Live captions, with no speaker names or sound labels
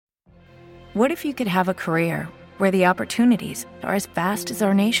What if you could have a career where the opportunities are as vast as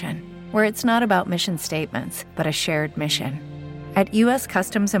our nation, where it's not about mission statements, but a shared mission? At U.S.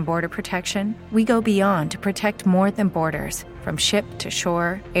 Customs and Border Protection, we go beyond to protect more than borders. From ship to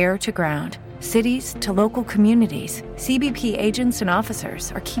shore, air to ground, cities to local communities, CBP agents and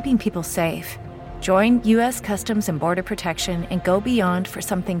officers are keeping people safe. Join U.S. Customs and Border Protection and go beyond for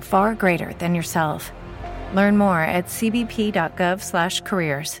something far greater than yourself. Learn more at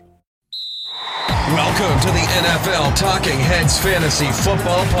cbp.gov/careers. Welcome to the NFL Talking Heads Fantasy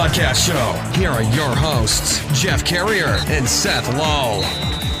Football Podcast Show. Here are your hosts, Jeff Carrier and Seth Lull.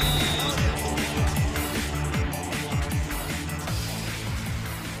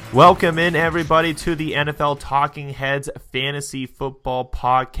 Welcome in, everybody, to the NFL Talking Heads Fantasy Football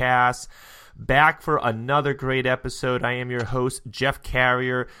Podcast. Back for another great episode. I am your host, Jeff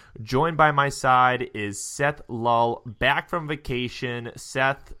Carrier. Joined by my side is Seth Lull, back from vacation.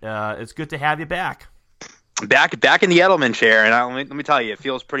 Seth, it's good to have you back. Back in the Edelman chair, and let me tell you, it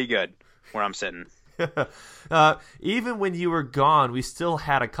feels pretty good where I'm sitting. Even when you were gone, we still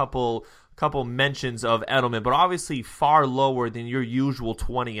had a couple mentions of Edelman, but obviously far lower than your usual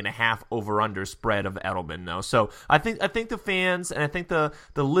 20.5 over/under spread of Edelman. Now, so I think the fans and I think the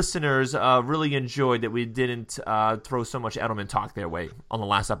listeners really enjoyed that we didn't throw so much Edelman talk their way on the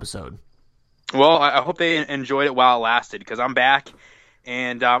last episode. Well, I hope they enjoyed it while it lasted, because I'm back,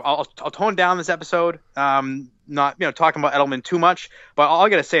 and I'll tone down this episode. Not talking about Edelman too much, but all I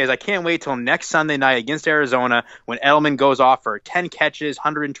gotta say is I can't wait till next Sunday night against Arizona when Edelman goes off for 10 catches,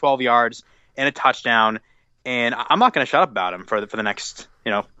 112 yards, and a touchdown, and I'm not gonna shut up about him for the next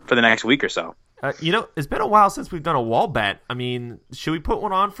week or so. It's been a while since we've done a wall bet. I mean, should we put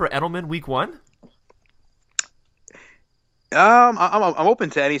one on for Edelman week 1? I'm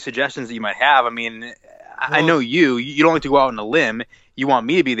open to any suggestions that you might have. I mean, I know you don't like to go out on a limb. You want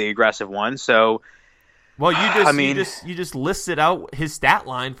me to be the aggressive one, so. Well, you just listed out his stat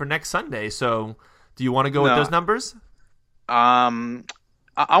line for next Sunday. So, do you want to go with those numbers? I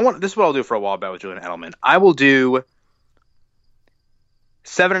want. This is what I'll do for a wall bet with Julian Edelman. I will do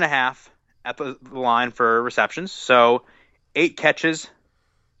 7.5 at the line for receptions. So, 8 catches,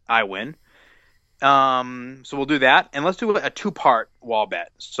 I win. So we'll do that, and let's do a 2-part wall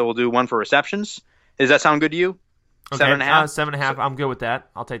bet. So we'll do one for receptions. Does that sound good to you? Okay. 7.5. 7.5. I'm good with that.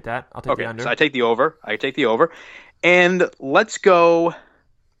 I'll take that. I'll take the under. So I take the over. And let's go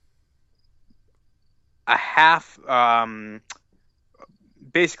a half.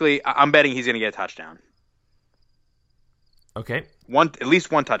 Basically, I'm betting he's going to get a touchdown. Okay. At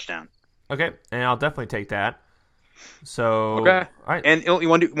least one touchdown. Okay, and I'll definitely take that. So okay. All right. And you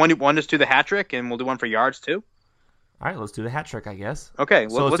want to just do the hat trick, and we'll do one for yards too. All right, let's do the hat trick, I guess. Okay,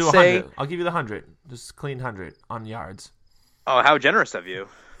 well, let's do 100. I'll give you the 100. Just clean 100 on yards. Oh, how generous of you!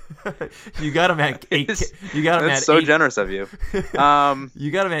 You got him at 8. You got him That's at so 8. generous of you.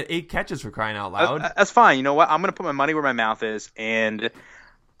 You got him at 8 catches, for crying out loud. That's fine. You know what? I'm going to put my money where my mouth is, and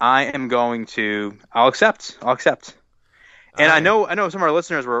I am going to. I'll accept. And I know some of our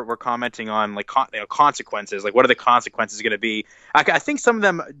listeners were commenting on like consequences. Like, what are the consequences going to be? I think some of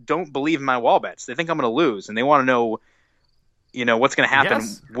them don't believe in my wall bets. They think I'm going to lose, and they want to know, what's going to happen,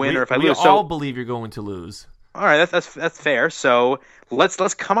 or if I lose. We all believe you're going to lose. All right, that's fair. So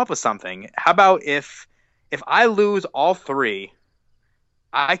let's come up with something. How about if I lose all 3,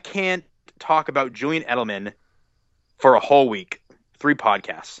 I can't talk about Julian Edelman for a whole week, 3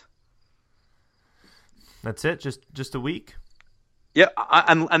 podcasts. That's it? Just a week? Yeah,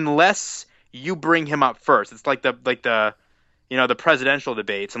 unless you bring him up first. It's like the the presidential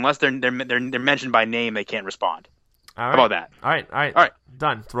debates. Unless they're mentioned by name, they can't respond. All right. How about that? All right.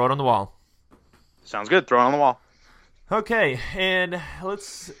 Done. Throw it on the wall. Sounds good. Throw it on the wall. Okay, and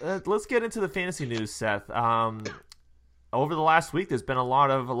let's get into the fantasy news, Seth. Over the last week, there's been a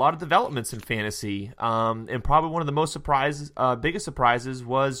lot of developments in fantasy, and probably one of the most biggest surprises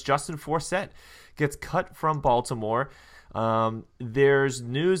was Justin Forsett gets cut from Baltimore. There's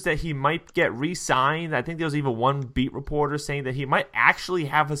news that he might get re-signed. I think there was even one beat reporter saying that he might actually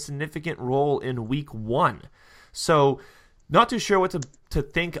have a significant role in Week 1. So, not too sure what to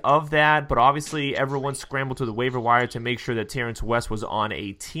think of that, but obviously everyone scrambled to the waiver wire to make sure that Terrence West was on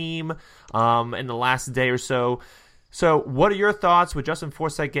a team in the last day or so. So what are your thoughts with Justin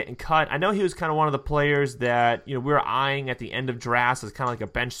Forsett getting cut? I know he was kind of one of the players that we were eyeing at the end of drafts as kind of like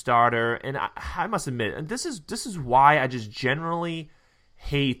a bench starter, and I must admit, and this is why I just generally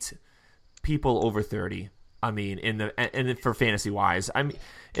hate people over 30. I mean, for fantasy wise, I mean,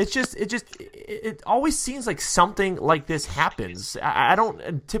 it always seems like something like this happens. I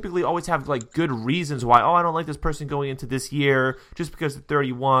don't typically always have like good reasons why. Oh, I don't like this person going into this year just because they're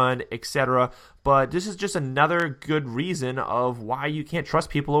 31, etc. But this is just another good reason of why you can't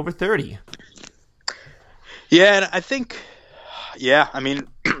trust people over 30. Yeah, and I think. Yeah, I mean,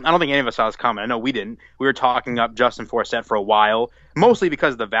 I don't think any of us saw this coming. I know we didn't. We were talking up Justin Forsett for a while, mostly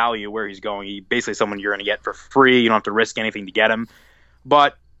because of the value where he's going. He's basically someone you're going to get for free. You don't have to risk anything to get him.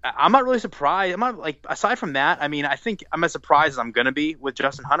 But I'm not really surprised. I'm not like, aside from that, I mean, I think I'm as surprised as I'm going to be with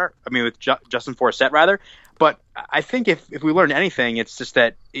Justin Forsett rather. But I think if we learned anything, it's just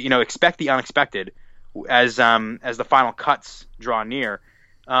that, expect the unexpected as the final cuts draw near.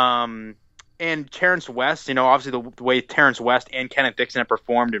 And Terrence West, obviously the way Terrence West and Kenneth Dixon have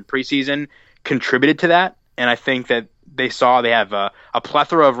performed in preseason contributed to that. And I think that they have a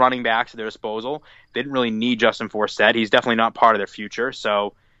plethora of running backs at their disposal. They didn't really need Justin Forsett. He's definitely not part of their future.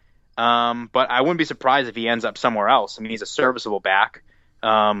 So, but I wouldn't be surprised if he ends up somewhere else. I mean, he's a serviceable back.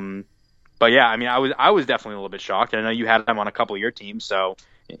 But yeah, I mean, I was definitely a little bit shocked. And I know you had him on a couple of your teams, so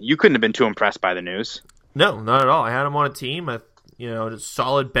you couldn't have been too impressed by the news. No, not at all. I had him on a team. A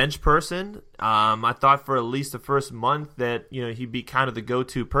solid bench person. I thought for at least the first month that, he'd be kind of the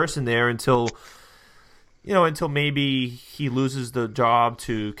go-to person there until maybe he loses the job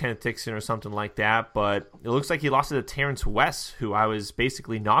to Kenneth Dixon or something like that. But it looks like he lost it to Terrence West, who I was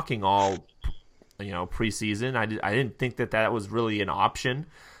basically knocking all, preseason. I didn't think that was really an option,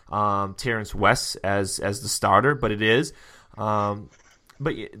 Terrence West as the starter, but it is.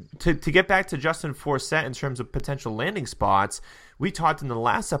 But to get back to Justin Forsett in terms of potential landing spots, we talked in the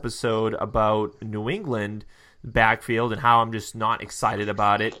last episode about New England backfield and how I'm just not excited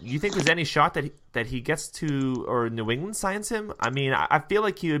about it. Do you think there's any shot that he gets to, or New England signs him? I mean, I feel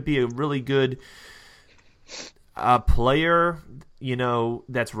like he would be a really good player,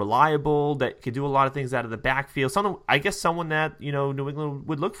 that's reliable, that could do a lot of things out of the backfield. Someone that, New England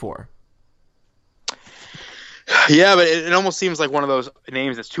would look for. Yeah, but it almost seems like one of those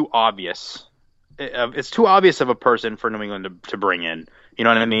names that's too obvious. It's too obvious of a person for New England to bring in. You know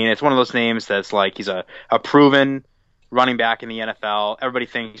what I mean? It's one of those names that's like he's a proven running back in the NFL. Everybody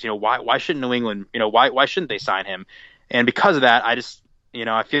thinks, why shouldn't New England, why shouldn't they sign him? And because of that, I just,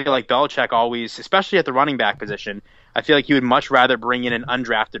 I feel like Belichick always, especially at the running back position, I feel like he would much rather bring in an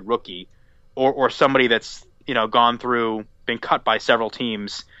undrafted rookie or somebody that's, been cut by several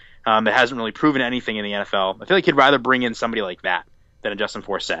teams that hasn't really proven anything in the NFL. I feel like he'd rather bring in somebody like that than a Justin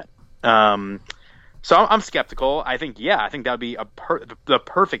Forsett. So I'm skeptical. I think that would be the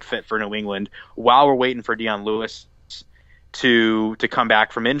perfect fit for New England while we're waiting for Dion Lewis to come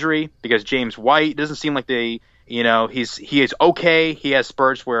back from injury, because James White doesn't seem like he is okay. He has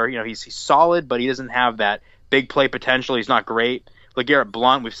spurts where, he's solid, but he doesn't have that big play potential. He's not great. LeGarrette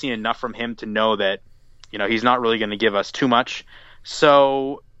Blount, we've seen enough from him to know that, he's not really going to give us too much.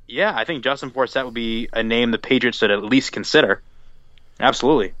 So, yeah, I think Justin Forsett would be a name the Patriots should at least consider.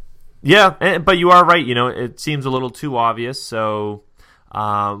 Absolutely. Yeah, but you are right. It seems a little too obvious. So,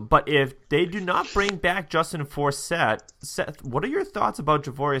 but if they do not bring back Justin Forsett, Seth, what are your thoughts about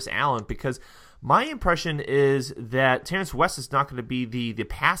Javorius Allen? Because my impression is that Terrence West is not going to be the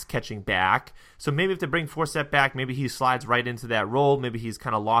pass-catching back. So maybe if they bring Forsett back, maybe he slides right into that role. Maybe he's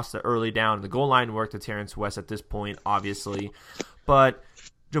kind of lost the early down in the goal line work to Terrence West at this point, obviously. But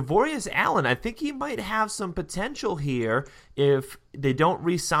Javorius Allen, I think he might have some potential here if they don't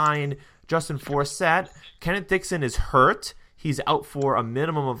re-sign Justin Forsett. Kenneth Dixon is hurt. He's out for a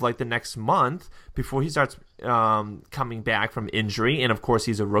minimum of like the next month before he starts coming back from injury. And, of course,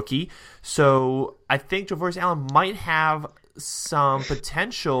 he's a rookie. So I think Javorius Allen might have some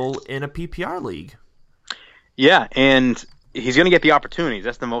potential in a PPR league. Yeah, and he's going to get the opportunities.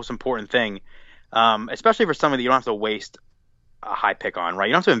 That's the most important thing, especially for somebody that you don't have to waste a high pick on, right?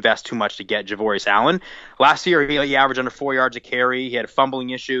 You don't have to invest too much to get Javorius Allen. Last year, he averaged under 4 yards a carry. He had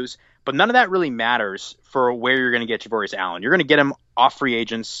fumbling issues, but none of that really matters for where you're going to get Javorius Allen. You're going to get him off free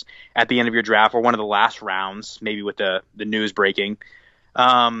agents at the end of your draft or one of the last rounds, maybe with the news breaking.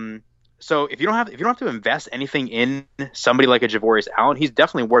 So if you don't have to invest anything in somebody like a Javorius Allen, he's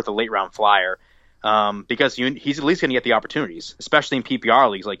definitely worth a late round flyer because he's at least going to get the opportunities, especially in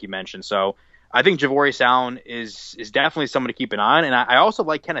PPR leagues, like you mentioned. So I think Javorius Allen is definitely someone to keep an eye on. And I also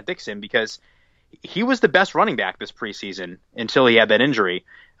like Kenneth Dixon because he was the best running back this preseason until he had that injury.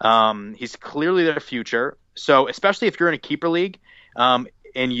 He's clearly their future. So especially if you're in a keeper league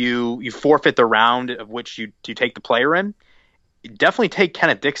and you forfeit the round of which you take the player in, definitely take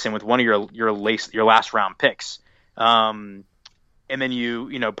Kenneth Dixon with one of your last round picks. And and then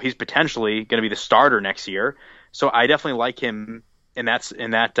he's potentially going to be the starter next year. So I definitely like him in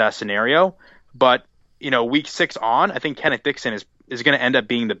that scenario. But week 6 on, I think Kenneth Dixon is going to end up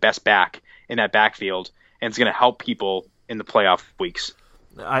being the best back in that backfield, and it's going to help people in the playoff weeks.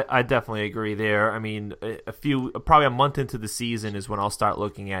 I definitely agree there. I mean, probably a month into the season is when I'll start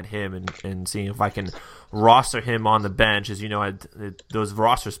looking at him and seeing if I can roster him on the bench. As you know, those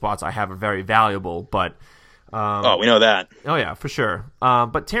roster spots I have are very valuable, but we know that. Oh yeah, for sure.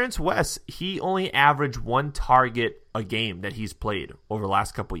 But Terrence West, he only averaged 1 target a game that he's played over the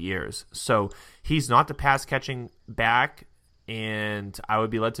last couple of years, so he's not the pass catching back. And I would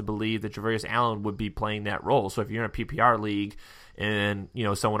be led to believe that Javarius Allen would be playing that role. So if you're in a PPR league and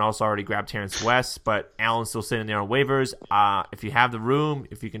someone else already grabbed Terrence West, but Allen's still sitting there on waivers, if you have the room,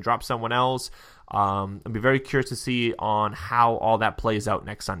 if you can drop someone else, I'd be very curious to see on how all that plays out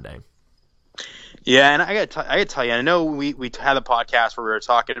next Sunday. Yeah, and I gotta tell you, I know we had a podcast where we were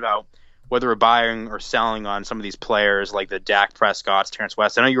talking about whether we're buying or selling on some of these players like the Dak Prescott's, Terrence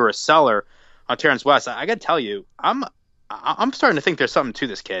West. I know you were a seller on Terrence West. I gotta tell you, I'm starting to think there's something to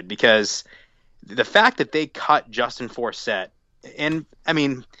this kid, because the fact that they cut Justin Forsett, and I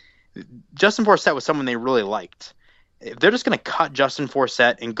mean, Justin Forsett was someone they really liked. If they're just going to cut Justin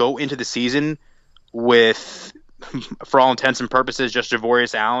Forsett and go into the season with, for all intents and purposes, just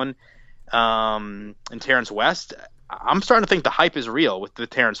Javarius Allen and Terrence West, I'm starting to think the hype is real with the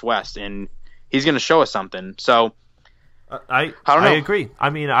Terrence West, and he's going to show us something. So I don't know. I agree. I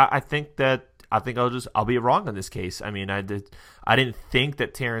mean, I think I'll be wrong in this case. I mean, I didn't think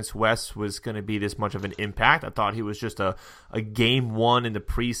that Terrence West was going to be this much of an impact. I thought he was just a game 1 in the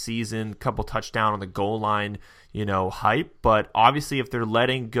preseason, couple touchdown on the goal line, hype. But obviously, if they're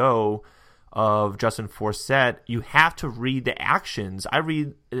letting go of Justin Forsett, you have to read the actions. I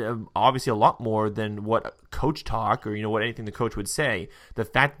read obviously a lot more than what coach talk or what anything the coach would say. The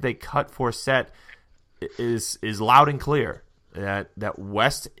fact that they cut Forsett is loud and clear. That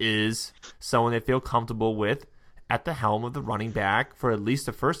West is someone they feel comfortable with at the helm of the running back for at least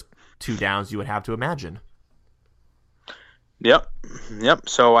the first 2 downs, you would have to imagine. Yep.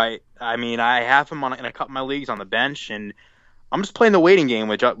 So I have him in a couple of my leagues on the bench, and I'm just playing the waiting game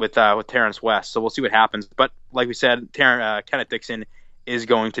with Terrence West. So we'll see what happens. But like we said, Kenneth Dixon is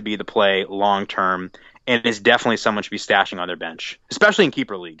going to be the play long term, and is definitely someone should be stashing on their bench, especially in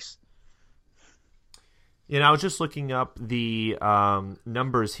keeper leagues. I was just looking up the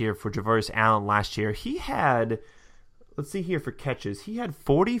numbers here for Javarius Allen last year. He had, let's see here for catches. He had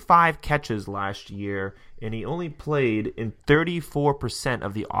 45 catches last year, and he only played in 34%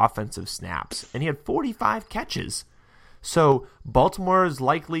 of the offensive snaps. And he had 45 catches. So Baltimore is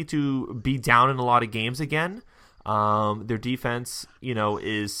likely to be down in a lot of games again. Their defense,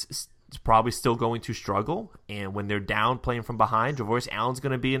 is probably still going to struggle. And when they're down playing from behind, Javarius Allen's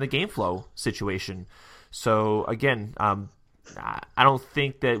going to be in the game flow situation. So, again, I don't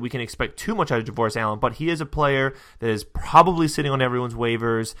think that we can expect too much out of Javarius Allen, but he is a player that is probably sitting on everyone's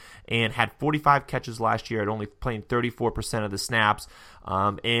waivers and had 45 catches last year at only playing 34% of the snaps.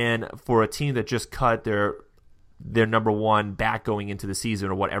 And for a team that just cut their number 1 back going into the season,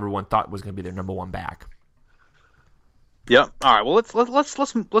 or what everyone thought was going to be their number 1 back. Yep. All right. Well,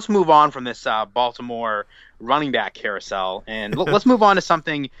 let's move on from this Baltimore running back carousel, and let's move on to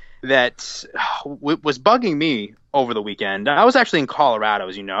something that was bugging me over the weekend. I was actually in Colorado,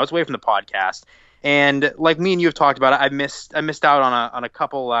 as you know. I was away from the podcast, and like me and you have talked about it, I missed out on a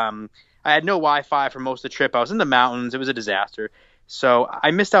couple. I had no Wi-Fi for most of the trip. I was in the mountains. It was a disaster. So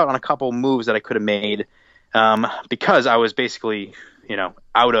I missed out on a couple moves that I could have made because I was basically,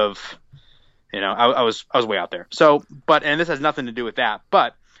 out of. I was way out there. So, and this has nothing to do with that.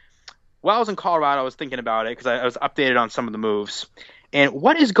 But while I was in Colorado, I was thinking about it because I was updated on some of the moves. And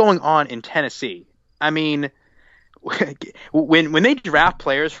what is going on in Tennessee? I mean, when they draft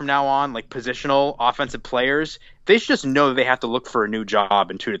players from now on, like positional offensive players, they should just know that they have to look for a new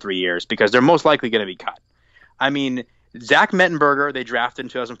job in 2 to 3 years, because they're most likely going to be cut. I mean, Zach Mettenberger, they drafted in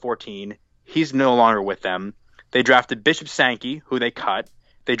 2014. He's no longer with them. They drafted Bishop Sankey, who they cut.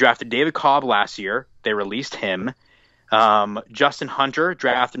 They drafted David Cobb last year. They released him. Justin Hunter,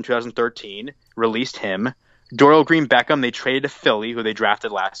 drafted in 2013, released him. Dorial Green-Beckham, they traded to Philly, who they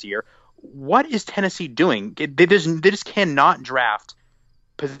drafted last year. What is Tennessee doing? They just cannot draft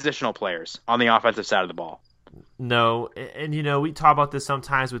positional players on the offensive side of the ball. No, and we talk about this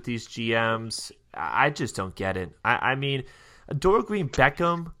sometimes with these GMs. I just don't get it. I mean, Dorial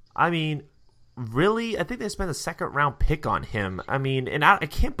Green-Beckham, really, I think they spent a 2nd-round pick on him. And I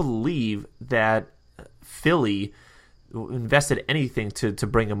can't believe that Philly invested anything to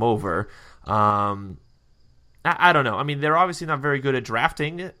bring him over. I don't know. I mean, they're obviously not very good at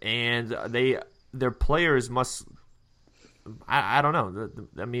drafting, and their players must. I don't know.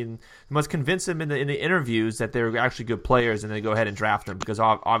 I mean, must convince them in the interviews that they're actually good players, and they go ahead and draft them because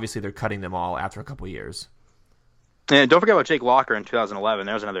obviously they're cutting them all after a couple of years. And don't forget about Jake Locker in 2011.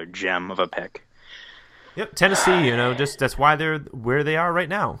 That was another gem of a pick. Yep, Tennessee. Just that's why they're where they are right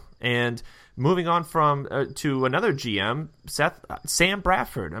now. And moving on from to another GM, Sam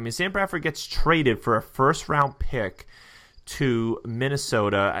Bradford. I mean, Sam Bradford gets traded for a first-round pick to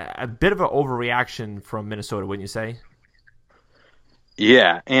Minnesota. A bit of an overreaction from Minnesota, wouldn't you say?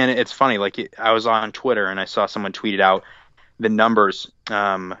 Yeah, and it's funny. Like, I was on Twitter and I saw someone tweeted out the numbers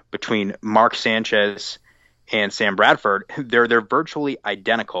between Mark Sanchez and Sam Bradford. They're virtually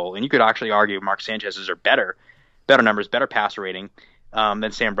identical, and you could actually argue Mark Sanchez's are better numbers, better passer rating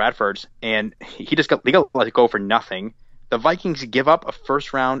than Sam Bradford's, and they got let it go for nothing. The Vikings give up a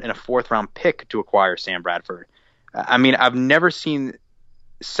first round and a fourth round pick to acquire Sam Bradford. I mean, I've never seen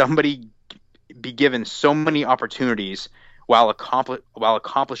somebody be given so many opportunities while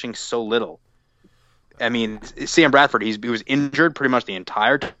accomplishing so little. I mean, Sam Bradford, he was injured pretty much the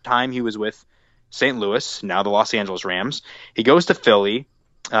entire time he was with St. Louis, now the Los Angeles Rams. He goes to Philly,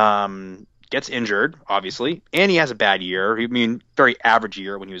 gets injured, obviously, and he has a bad year. I mean, very average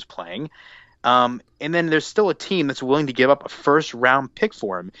year when he was playing. And then there's still a team that's willing to give up a first-round pick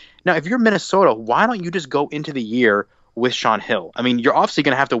for him. Now, if you're Minnesota, why don't you just go into the year with Shaun Hill? I mean, you're obviously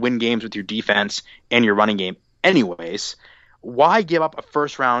going to have to win games with your defense and your running game anyways. Why give up a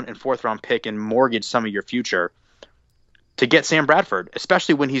first-round and fourth-round pick and mortgage some of your future to get Sam Bradford,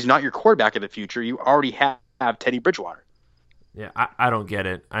 especially when he's not your quarterback of the future? You already have Teddy Bridgewater. Yeah, I don't get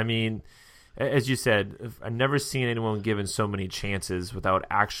it. I mean, as you said, I've never seen anyone given so many chances without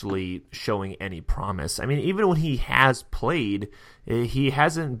actually showing any promise. I mean, even when he has played, he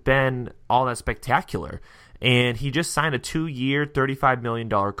hasn't been all that spectacular. And he just signed a 2-year, $35 million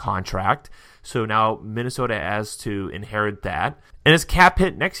contract. So now Minnesota has to inherit that. And his cap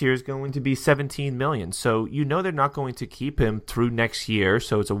hit next year is going to be $17 million. So they're not going to keep him through next year.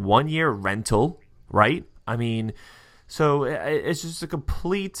 So it's a 1-year rental, right? I mean, so it's just a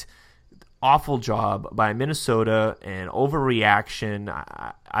complete awful job by Minnesota and overreaction.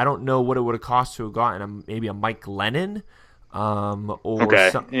 I don't know what it would have cost to have gotten maybe a Mike Glennon.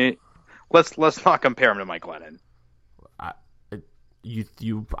 Let's not compare him to Mike Glennon. I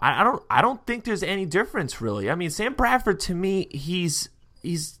don't think there's any difference really. I mean, Sam Bradford, to me, he's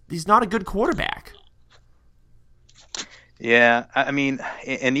not a good quarterback. Yeah, I mean,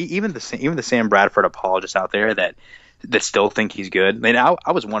 and even the Sam Bradford apologists out there that still think he's good. I mean,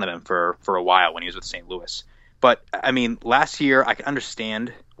 I was one of them for a while when he was with St. Louis. But I mean, last year I can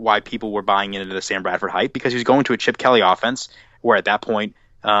understand why people were buying into the Sam Bradford hype because he was going to a Chip Kelly offense, where at that point,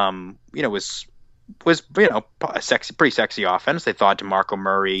 was a pretty sexy offense. They thought DeMarco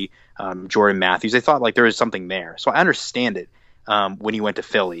Murray, Jordan Matthews. They thought like there was something there. So I understand it when he went to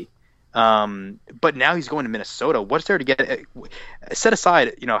Philly. But now he's going to Minnesota. What's there to get? Set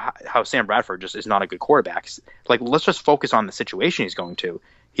aside, how Sam Bradford just is not a good quarterback. Like, let's just focus on the situation he's going to.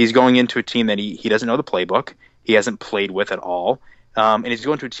 He's going into a team that he doesn't know the playbook. He hasn't played with at all. And he's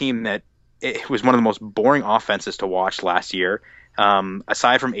going to a team that it was one of the most boring offenses to watch last year.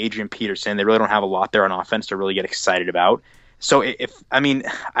 Aside from Adrian Peterson, they really don't have a lot there on offense to really get excited about. So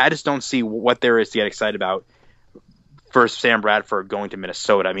I just don't see what there is to get excited about for Sam Bradford going to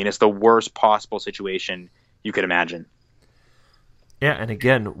Minnesota. I mean, it's the worst possible situation you could imagine. Yeah, and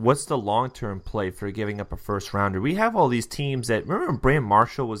again, what's the long-term play for giving up a first-rounder? We have all these teams that – remember when Brandon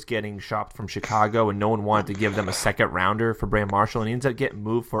Marshall was getting shopped from Chicago and no one wanted to give them a second-rounder for Brandon Marshall, and he ends up getting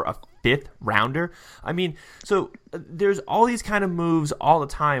moved for a fifth-rounder? I mean, so there's all these kind of moves all the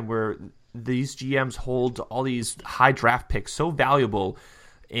time where these GMs hold all these high draft picks so valuable,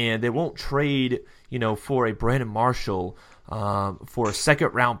 and they won't trade for a Brandon Marshall for a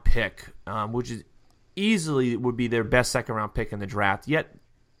second-round pick, which is easily would be their best second-round pick in the draft.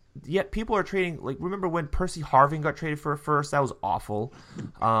 Yet people are trading. Like, remember when Percy Harvin got traded for a first? That was awful.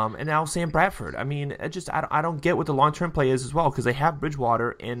 And now Sam Bradford. I mean, I don't get what the long-term play is as well, because they have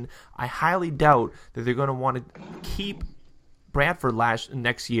Bridgewater, and I highly doubt that they're going to want to keep Bradford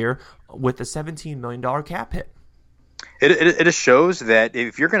next year with a $17 million cap hit. It just shows that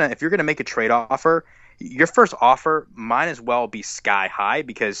if you're gonna make a trade offer, your first offer might as well be sky high,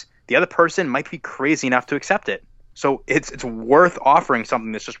 because the other person might be crazy enough to accept it. So it's worth offering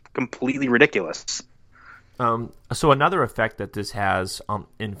something that's just completely ridiculous. So another effect that this has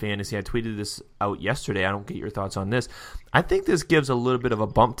in fantasy, I tweeted this out yesterday. I don't get your thoughts on this. I think this gives a little bit of a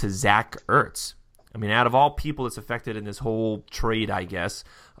bump to Zach Ertz. I mean, out of all people that's affected in this whole trade, I guess.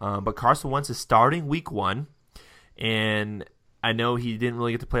 But Carson Wentz is starting week 1. and I know he didn't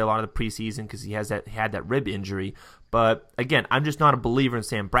really get to play a lot of the preseason because he had that rib injury. But again, I'm just not a believer in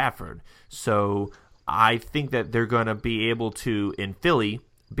Sam Bradford. So I think that they're going to be able to, in Philly,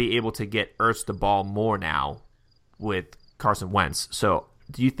 be able to get Ertz the ball more now with Carson Wentz. So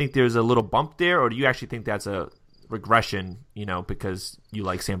do you think there's a little bump there, or do you actually think that's a regression, because you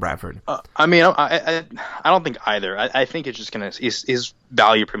like Sam Bradford? I don't think either. I think it's just his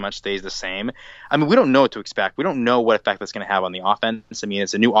value pretty much stays the same. I mean, we don't know what to expect. We don't know what effect that's going to have on the offense. I mean,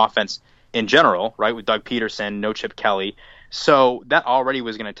 it's a new offense in general, right? With Doug Peterson, no Chip Kelly. So that already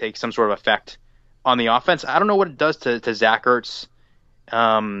was going to take some sort of effect on the offense. I don't know what it does to Zach Ertz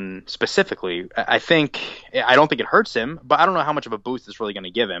specifically. I don't think it hurts him, but I don't know how much of a boost it's really going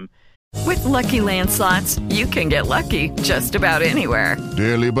to give him. With Lucky Land Slots, you can get lucky just about anywhere.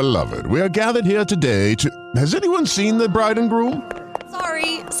 Dearly beloved, we are gathered here today to... Has anyone seen the bride and groom?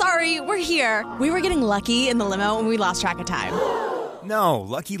 Sorry, we're here. We were getting lucky in the limo and we lost track of time. No,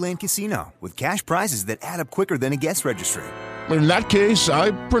 Lucky Land Casino, with cash prizes that add up quicker than a guest registry. In that case,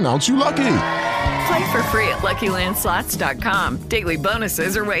 I pronounce you lucky. Play for free at LuckyLandSlots.com. Daily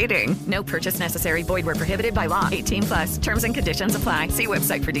bonuses are waiting. No purchase necessary. Void where prohibited by law. 18+. Terms and conditions apply. See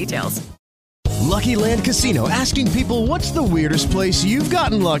website for details. Lucky Land Casino, asking people, what's the weirdest place you've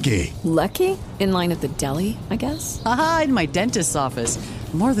gotten lucky? Lucky? In line at the deli, I guess? Aha, in my dentist's office.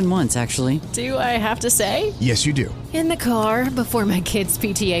 More than once, actually. Do I have to say? Yes, you do. In the car before my kids'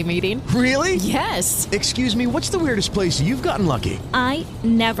 PTA meeting. Really? Yes. Excuse me, what's the weirdest place you've gotten lucky? I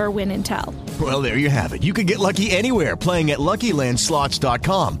never win and tell. Well, there you have it. You can get lucky anywhere, playing at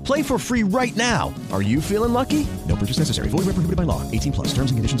LuckyLandSlots.com. Play for free right now. Are you feeling lucky? No purchase necessary. Void where prohibited by law. 18+.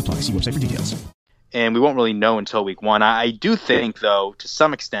 Terms and conditions apply. See website for details. And we won't really know until week 1. I do think, though, to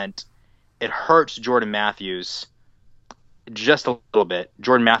some extent, it hurts Jordan Matthews just a little bit.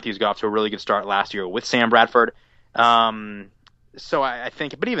 Jordan Matthews got off to a really good start last year with Sam Bradford. So I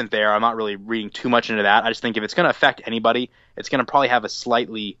think, but even there, I'm not really reading too much into that. I just think if it's going to affect anybody, it's going to probably have a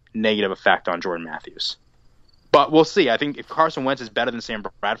slightly negative effect on Jordan Matthews. But we'll see. I think if Carson Wentz is better than Sam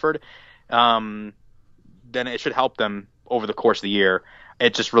Bradford, then it should help them over the course of the year.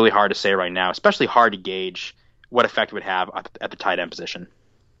 It's just really hard to say right now, especially hard to gauge what effect it would have at the tight end position.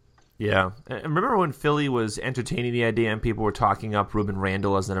 Yeah. And remember when Philly was entertaining the idea and people were talking up Ruben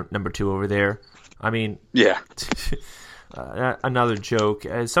Randall as the number 2 over there? I mean, yeah. Another joke.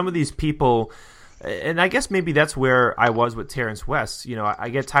 Some of these people, and I guess maybe that's where I was with Terrence West. I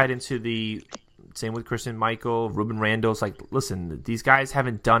get tied into the same with Christian Michael, Ruben Randall. It's like, listen, these guys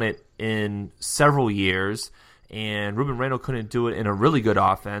haven't done it in several years. And Ruben Randall couldn't do it in a really good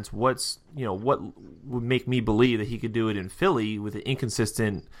offense. What would make me believe that he could do it in Philly with an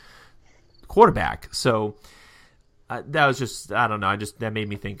inconsistent quarterback? So that was just, I don't know. That made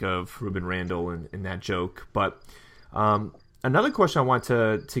me think of Ruben Randall in that joke. But another question I want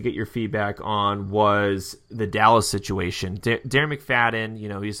to get your feedback on was the Dallas situation. Darren McFadden,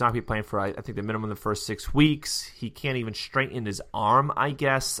 he's not going to be playing for, I think, the minimum of the first 6 weeks. He can't even straighten his arm, I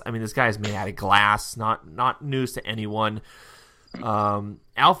guess. I mean, this guy is made out of glass, not news to anyone.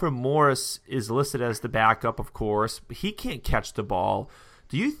 Alfred Morris is listed as the backup, of course, but he can't catch the ball.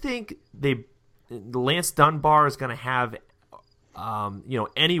 Do you think Lance Dunbar is going to have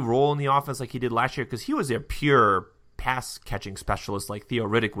any role in the offense like he did last year? Because he was a pure pass catching specialist like Theo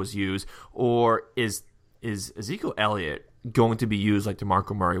Riddick was used, or is Ezekiel Elliott going to be used like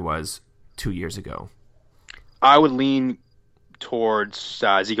DeMarco Murray was 2 years ago? I would lean towards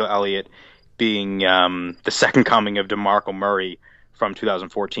Ezekiel Elliott being the second coming of DeMarco Murray from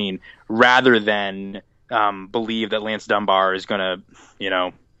 2014, rather than believe that Lance Dunbar is going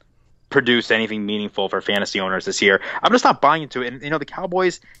to, produce anything meaningful for fantasy owners this year. I'm just not buying into it. And, the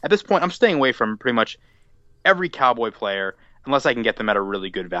Cowboys, at this point, I'm staying away from pretty much every Cowboy player unless I can get them at a really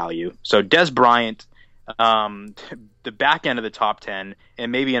good value. So Dez Bryant, the back end of the top 10,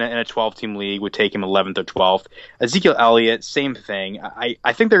 and maybe in a 12-team league would take him 11th or 12th. Ezekiel Elliott, same thing.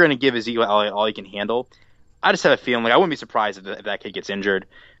 I think they're going to give Ezekiel Elliott all he can handle. I just have a feeling I wouldn't be surprised if that kid gets injured.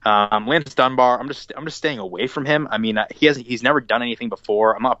 Lance Dunbar, I'm just staying away from him. I mean, he's never done anything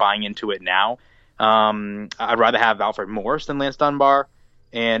before. I'm not buying into it now. I'd rather have Alfred Morris than Lance Dunbar.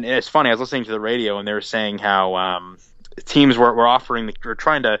 And it's funny, I was listening to the radio and they were saying how teams they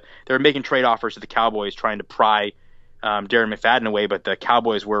were making trade offers to the Cowboys trying to pry Darren McFadden away, but the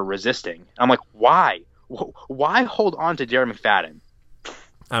Cowboys were resisting. I'm like, why? Why hold on to Darren McFadden?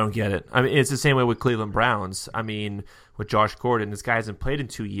 I don't get it. I mean, it's the same way with Cleveland Browns. I mean, with Josh Gordon, this guy hasn't played in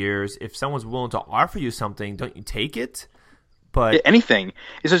 2 years. If someone's willing to offer you something, don't you take it? But anything.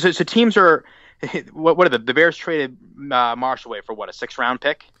 So teams are. What are the Bears traded Marshall away for? What, a 6th round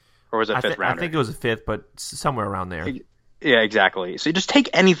pick? or was it a fifth rounder? I think it was a fifth, but somewhere around there. Yeah, exactly. So you just take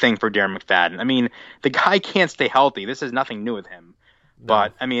anything for Darren McFadden. I mean, the guy can't stay healthy. This is nothing new with him. No.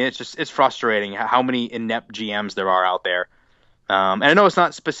 But I mean, it's frustrating how many inept GMs there are out there. And I know it's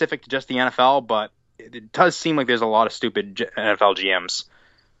not specific to just the NFL, but it does seem like there's a lot of stupid NFL GMs.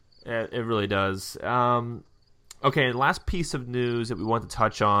 It really does. Okay, last piece of news that we want to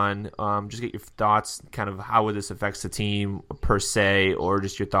touch on, just get your thoughts, kind of how this affects the team per se, or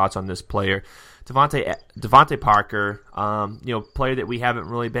just your thoughts on this player. Devontae Parker, player that we haven't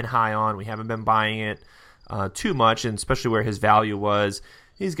really been high on. We haven't been buying it too much, and especially where his value was.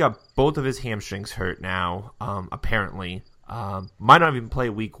 He's got both of his hamstrings hurt now, apparently. Might not even play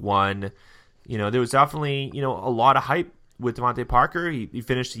week 1. There was definitely, a lot of hype with Devontae Parker. He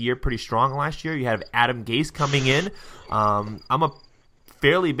finished the year pretty strong last year. You have Adam Gase coming in. I'm a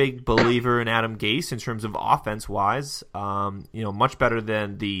fairly big believer in Adam Gase in terms of offense-wise. Much better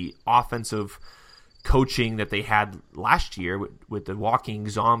than the offensive coaching that they had last year with the walking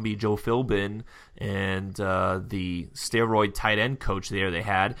zombie Joe Philbin and the steroid tight end coach there they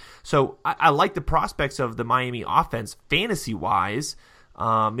had. So I like the prospects of the Miami offense fantasy-wise,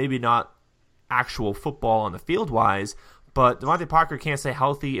 maybe not actual football on the field-wise, but Devontae Parker can't stay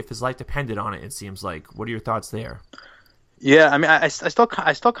healthy if his life depended on it, it seems like. What are your thoughts there? Yeah, I mean, I still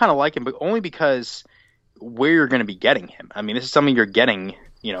kind of like him, but only because where you're going to be getting him. I mean, this is something you're getting,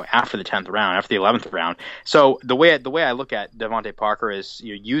 after the 10th round, after the 11th round. So the way I look at Devontae Parker is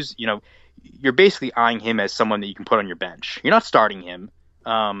you're basically eyeing him as someone that you can put on your bench. You're not starting him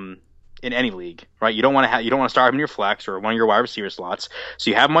in any league, right? You don't want to start him in your flex or one of your wide receiver slots. So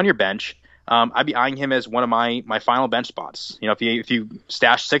you have him on your bench. I'd be eyeing him as one of my final bench spots. If you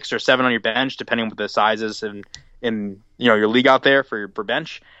stash 6 or 7 on your bench, depending on what the size is in your league out there for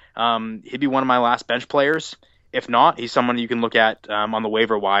bench, he'd be one of my last bench players. If not, he's someone you can look at on the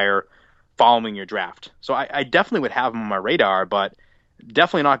waiver wire following your draft. So I definitely would have him on my radar, but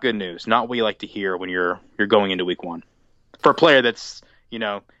definitely not good news. Not what you like to hear when you're going into week 1 for a player that's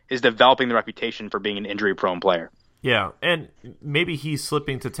is developing the reputation for being an injury-prone player. Yeah, and maybe he's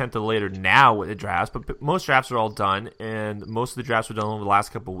slipping to 10th or later now with the drafts, but most drafts are all done, and most of the drafts were done over the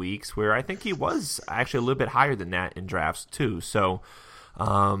last couple of weeks, where I think he was actually a little bit higher than that in drafts too. So,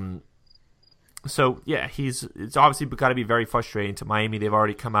 yeah, it's obviously got to be very frustrating to Miami. They've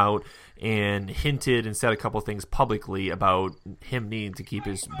already come out and hinted and said a couple of things publicly about him needing to keep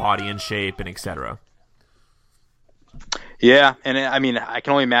his body in shape and etc. Yeah, and I mean, I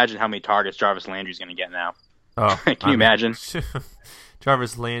can only imagine how many targets Jarvis Landry's going to get now. Oh, can you imagine?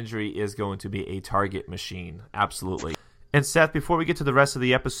 Jarvis Landry is going to be a target machine. Absolutely. And Seth, before we get to the rest of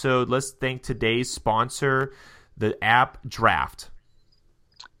the episode, let's thank today's sponsor, the app Draft.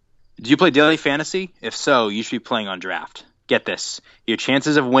 Do you play daily fantasy? If so, you should be playing on Draft. Get this. Your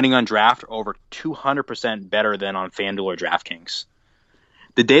chances of winning on Draft are over 200% better than on FanDuel or DraftKings.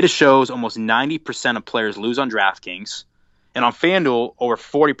 The data shows almost 90% of players lose on DraftKings, and on FanDuel, over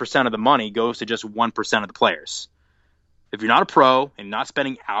 40% of the money goes to just 1% of the players. If you're not a pro and not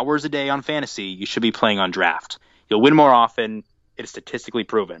spending hours a day on fantasy, you should be playing on Draft. You'll win more often. It is statistically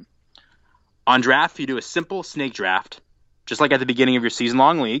proven. On Draft, you do a simple snake draft, just like at the beginning of your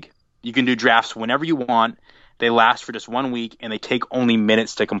season-long league. You can do drafts whenever you want. They last for just 1 week, and they take only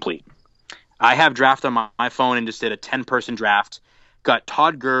minutes to complete. I have Draft on my phone and just did a 10-person draft, got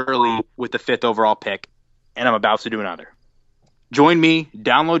Todd Gurley with the 5th overall pick, and I'm about to do another. Join me,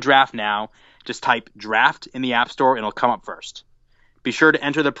 download Draft now. Just type Draft in the App Store and it'll come up first. Be sure to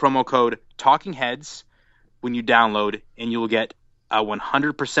enter the promo code TalkingHeads when you download, and you will get a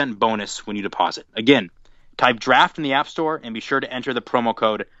 100% bonus when you deposit. Again, type Draft in the App Store and be sure to enter the promo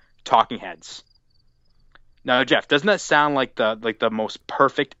code TalkingHeads. Now, Jeff, doesn't that sound like the most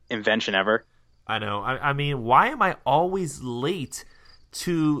perfect invention ever? I know. I mean, why am I always late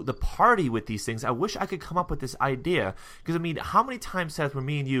to the party with these things? I wish I could come up with this idea. Because, I mean, how many times, Seth, were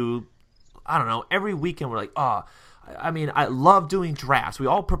me and you, I don't know, every weekend we're like, I mean, I love doing drafts. We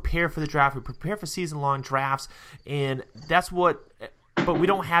all prepare for the draft. We prepare for season-long drafts. And that's what... But we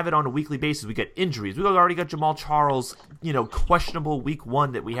don't have it on a weekly basis. We get injuries. We already got Jamal Charles, questionable week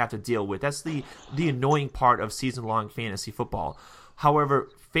 1 that we have to deal with. That's the annoying part of season-long fantasy football. However,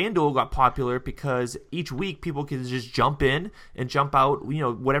 FanDuel got popular because each week people could just jump in and jump out,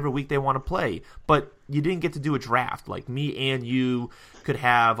 whatever week they want to play. But you didn't get to do a draft. Like me and you could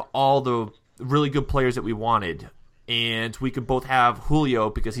have all the really good players that we wanted. And we could both have Julio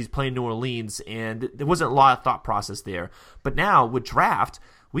because he's playing New Orleans, and there wasn't a lot of thought process there. But now with Draft,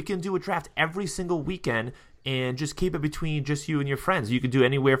 we can do a draft every single weekend and just keep it between just you and your friends. You can do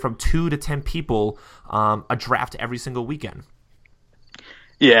anywhere from 2 to 10 people a draft every single weekend.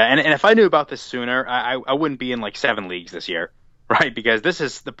 Yeah, and if I knew about this sooner, I wouldn't be in like 7 leagues this year, right? Because this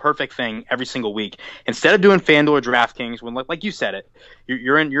is the perfect thing every single week. Instead of doing FanDuel or DraftKings, when like you said it,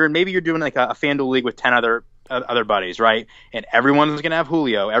 you're in maybe you're doing like a FanDuel league with 10 other buddies, right? And everyone's gonna have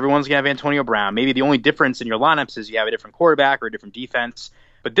Julio, everyone's gonna have Antonio Brown. Maybe the only difference in your lineups is you have a different quarterback or a different defense.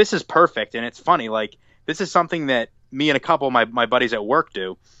 But this is perfect, and it's funny. Like this is something that me and a couple of my buddies at work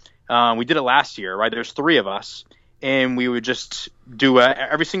do. We did it last year, right? There's 3 of us. And we would just do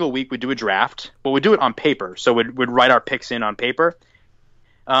every single week we'd do a draft, but we'd do it on paper. So we'd write our picks in on paper.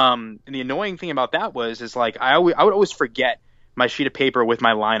 And the annoying thing about that is like I would always forget my sheet of paper with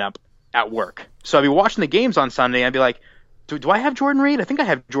my lineup at work. So I'd be watching the games on Sunday and I'd be like, do I have Jordan Reed? I think I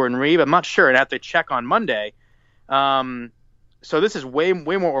have Jordan Reed. I'm not sure. And I have to check on Monday. So this is way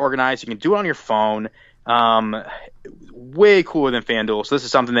more organized. You can do it on your phone. Way cooler than FanDuel. So this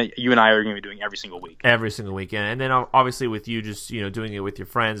is something that you and I are going to be doing every single week. Every single weekend. And then obviously with you just, doing it with your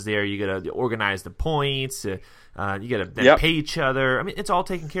friends there, you got to organize the points. You got to then pay each other. I mean, it's all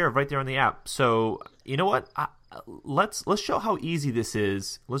taken care of right there on the app. So you know what? Let's show how easy this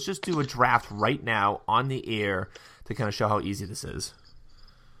is. Let's just do a draft right now on the air to kind of show how easy this is.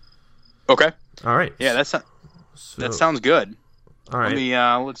 Okay. All right. Yeah, that sounds good. All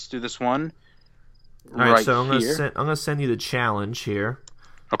right. Let's do this one. All right, so I'm gonna send you the challenge here.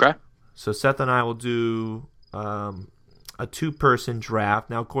 Okay. So Seth and I will do a 2-person draft.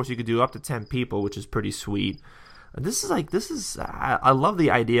 Now, of course, you could do up to 10 people, which is pretty sweet. I love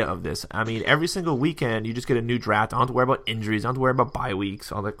the idea of this. I mean, every single weekend you just get a new draft. I don't have to worry about injuries. I don't have to worry about bye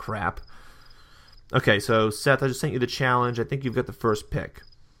weeks, all that crap. Okay, so Seth, I just sent you the challenge. I think you've got the first pick.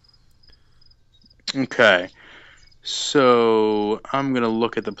 Okay. So I'm going to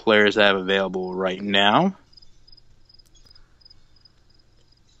look at the players I have available right now.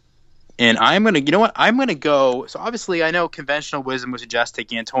 And I'm going to, I'm going to go. So obviously I know conventional wisdom would suggest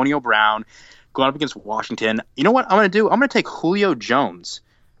taking Antonio Brown, going up against Washington. You know what I'm going to do? I'm going to take Julio Jones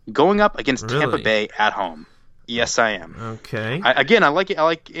going up against Tampa Bay at home. Yes, I am. Okay. I like it. I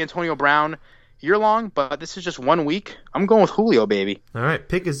like Antonio Brown year long, but this is just 1 week. I'm going with Julio, baby. All right.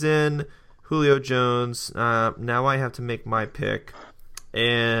 Pick is in. Julio Jones. Now I have to make my pick.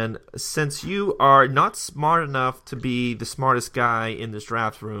 And since you are not smart enough to be the smartest guy in this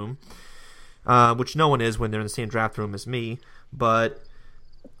draft room, which no one is when they're in the same draft room as me, but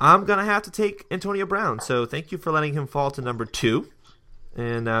I'm going to have to take Antonio Brown. So thank you for letting him fall to number 2.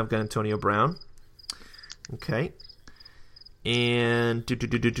 And I've got Antonio Brown. Okay. And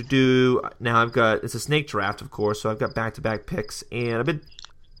now it's a snake draft, of course, so I've got back-to-back picks. And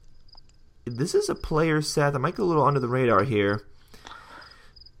this is a player, Seth, I might go a little under the radar here.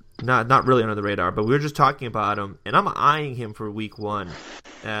 Not really under the radar, but we were just talking about him, and I'm eyeing him for week 1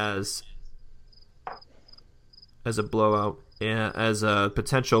 as a blowout, as a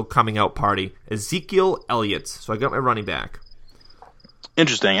potential coming out party. Ezekiel Elliott. So I got my running back.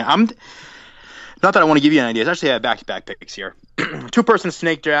 Interesting. Not that I want to give you an idea. It's actually I have back-to-back picks here. 2-person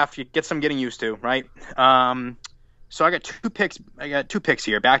snake draft. You get some getting used to, right? So I got 2 picks. I got 2 picks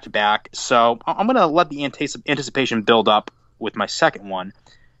here, back to back. So I'm gonna let the anticipation build up with my second one.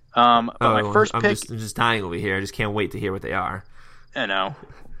 But my first pick, I'm just dying over here. I just can't wait to hear what they are. I know.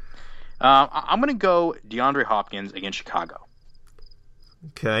 I'm gonna go DeAndre Hopkins against Chicago.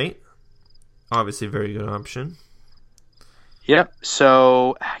 Okay. Obviously, a very good option. Yep.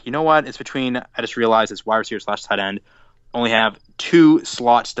 So you know what? It's between. I just realized it's wide receiver / tight end. Only have 2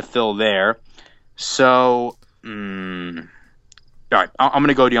 slots to fill there. So. All right, I'm going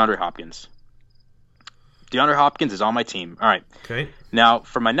to go DeAndre Hopkins. DeAndre Hopkins is on my team. All right. Okay. Now,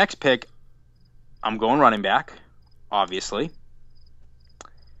 for my next pick, I'm going running back, obviously.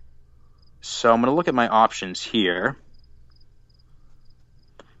 So I'm going to look at my options here.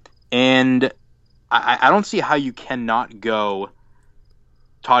 And I don't see how you cannot go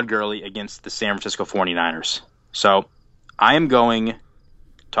Todd Gurley against the San Francisco 49ers. So I am going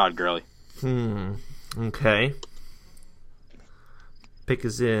Todd Gurley. Okay. Pick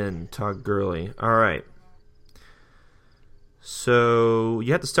is in. Todd Gurley. All right. So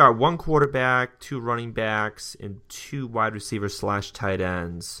you have to start 1 quarterback, 2 running backs, and 2 wide receivers / tight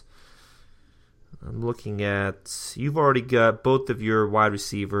ends. I'm looking at... You've already got both of your wide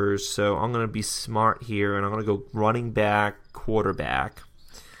receivers, so I'm going to be smart here, and I'm going to go running back, quarterback.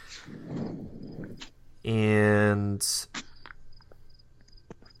 And...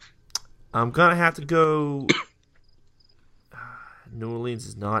 I'm going to have to go... New Orleans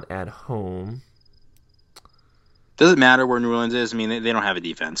is not at home. Doesn't matter where New Orleans is. I mean, they don't have a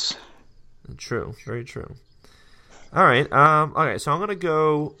defense. True. Very true. All right. Okay, so I'm going to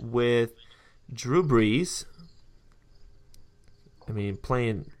go with Drew Brees I mean,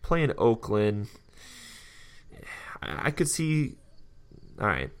 playing Oakland, I could see. All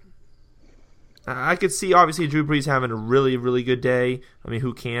right. I could see, obviously, Drew Brees having a really, really good day. I mean,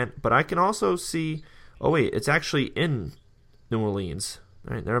 who can't? But I can also see... Oh, wait, it's actually in New Orleans.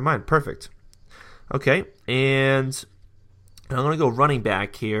 All right, never mind. Perfect. Okay, and I'm going to go running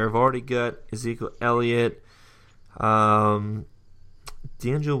back here. I've already got Ezekiel Elliott. DeAngelo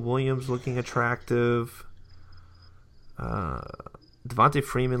Williams looking attractive. Devontae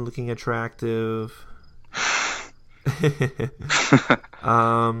Freeman looking attractive.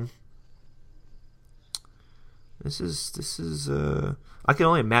 This is I can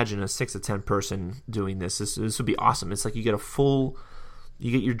only imagine a 6 to 10 person doing this. This would be awesome. It's like you get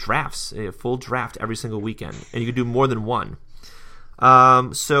your drafts, a full draft every single weekend, and you can do more than one.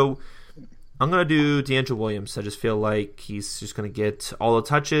 So I'm gonna do DeAngelo Williams. I just feel like he's just gonna get all the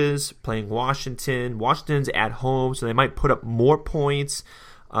touches playing Washington. Washington's at home, so they might put up more points.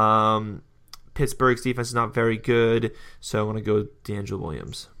 Pittsburgh's defense is not very good, so I'm gonna go DeAngelo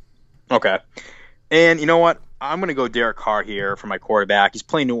Williams. Okay. And you know what? I'm going to go Derek Carr here for my quarterback. He's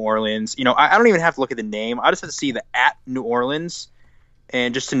playing New Orleans. You know, I don't even have to look at the name. I just have to see the at New Orleans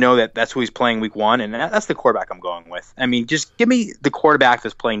and just to know that that's who he's playing week 1, and that's the quarterback I'm going with. I mean, just give me the quarterback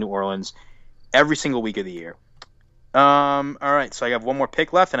that's playing New Orleans every single week of the year. All right, so I have one more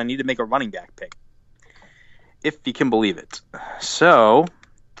pick left, and I need to make a running back pick, if you can believe it. So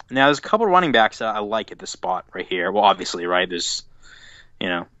now there's a couple of running backs that I like at this spot right here. Well, obviously, right? There's, you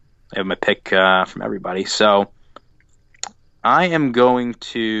know, I have my pick from everybody. So I am going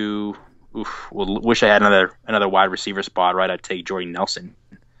to wish I had another wide receiver spot, right? I'd take Jordy Nelson.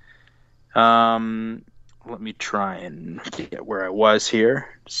 Let me try and get where I was here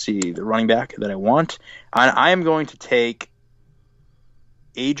to see the running back that I want. I am going to take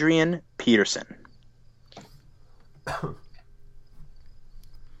Adrian Peterson.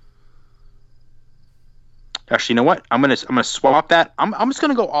 Actually, you know what? I'm gonna swap that. I'm just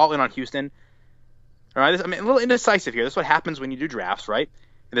gonna go all in on Houston. All right, I'm a little indecisive here. This is what happens when you do drafts, right?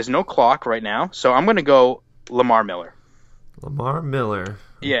 There's no clock right now, so I'm gonna go Lamar Miller. Lamar Miller.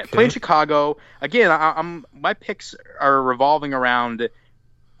 Yeah, okay. Playing Chicago again. My picks are revolving around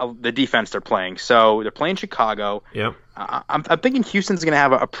the defense they're playing. So they're playing Chicago. Yep. I'm thinking Houston's gonna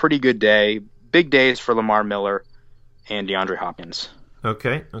have a pretty good day. Big days for Lamar Miller and DeAndre Hopkins.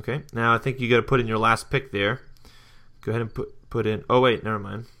 Okay. Now I think you got to put in your last pick there. Go ahead and put in. Oh wait, never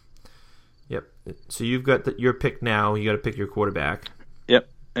mind. Yep. So you've got your pick now. You got to pick your quarterback. Yep.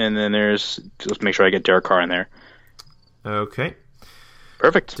 And then let's make sure I get Derek Carr in there. Okay.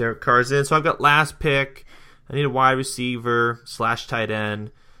 Perfect. Derek Carr's in. So I've got last pick. I need a wide receiver / tight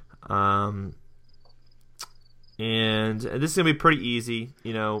end. And this is gonna be pretty easy.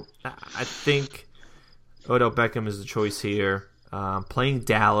 You know, I think Odell Beckham is the choice here. Playing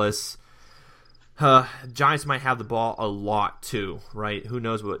Dallas. Giants might have the ball a lot too, right? Who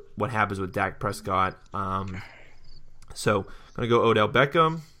knows what happens with Dak Prescott. So I'm going to go Odell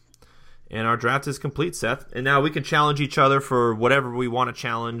Beckham. And our draft is complete, Seth. And now we can challenge each other for whatever we want to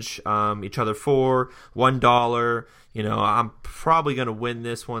challenge each other for. $1. You know, I'm probably going to win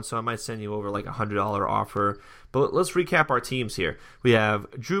this one, so I might send you over like a $100 offer. But let's recap our teams here. We have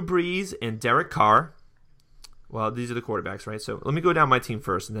Drew Brees and Derek Carr. Well, these are the quarterbacks, right? So let me go down my team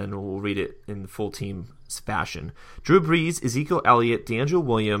first, and then we'll read it in full team fashion. Drew Brees, Ezekiel Elliott, DeAngelo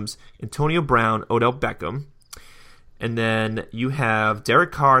Williams, Antonio Brown, Odell Beckham. And then you have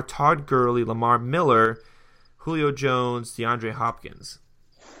Derek Carr, Todd Gurley, Lamar Miller, Julio Jones, DeAndre Hopkins.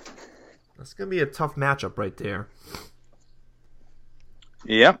 That's going to be a tough matchup right there.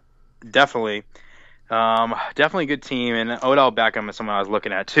 Yep, definitely. Definitely a good team. And Odell Beckham is someone I was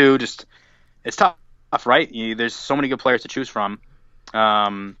looking at, too. Just, it's tough. Right, there's so many good players to choose from.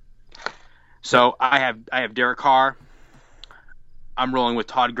 So I have Derek Carr. I'm rolling with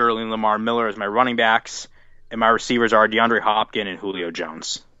Todd Gurley and Lamar Miller as my running backs, and my receivers are DeAndre Hopkins and Julio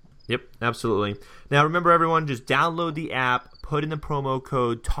Jones. Yep, absolutely. Now remember, everyone, just download the app, put in the promo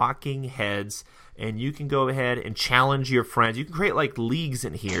code Talking Heads, and you can go ahead and challenge your friends. You can create like leagues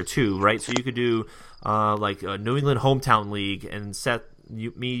in here too, right? So you could do like a New England Hometown League and set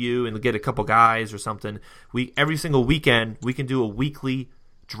you and get a couple guys or something. Every single weekend we can do a weekly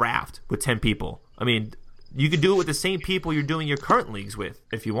draft with 10 people. I mean, you could do it with the same people you're doing your current leagues with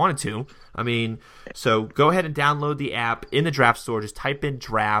if you wanted to. I mean, so go ahead and download the app in the draft store. Just type in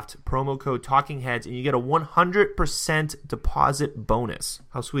draft, promo code Talking Heads, and you get a 100% deposit bonus.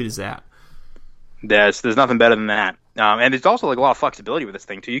 How sweet is that? There's nothing better than that. And there's also like a lot of flexibility with this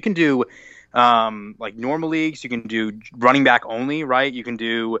thing too. You can do like normal leagues, you can do running back only, right? You can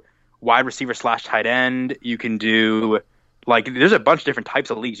do wide receiver / tight end. You can do Like, there's a bunch of different types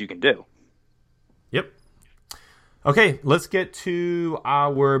of leagues you can do. Yep. Okay, let's get to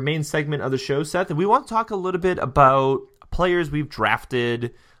our main segment of the show, Seth. And we want to talk a little bit about players we've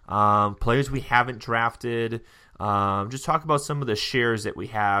drafted, players we haven't drafted. Just talk about some of the shares that we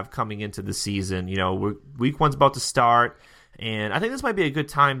have coming into the season. Week 1's about to start, and I think this might be a good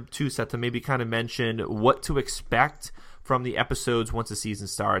time too, Seth, to maybe kind of mention what to expect from the episodes once the season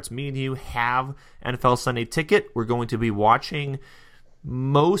starts. Me and you have NFL Sunday Ticket. We're going to be watching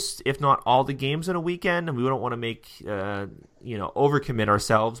most, if not all, the games in a weekend, and we don't want to make overcommit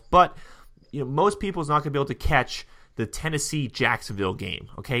ourselves. But most people's not going to be able to catch the Tennessee-Jacksonville game.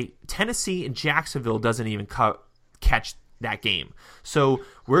 Okay, Tennessee and Jacksonville doesn't even catch that game, so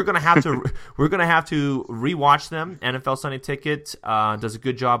we're gonna have to rewatch them. NFL Sunday Ticket does a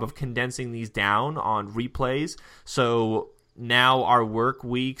good job of condensing these down on replays. So now our work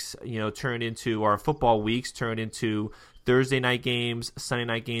weeks, turned into our football weeks, turned into Thursday night games, Sunday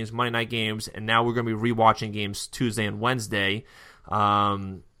night games, Monday night games, and now we're going to be rewatching games Tuesday and Wednesday.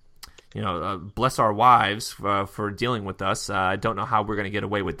 Bless our wives for dealing with us. I don't know how we're going to get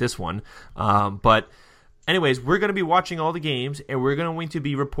away with this one. But anyways, we're going to be watching all the games, and we're going to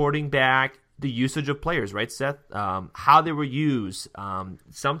be reporting back the usage of players, right, Seth? How they were used.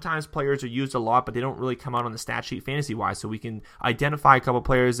 Sometimes players are used a lot, but they don't really come out on the stat sheet fantasy-wise, so we can identify a couple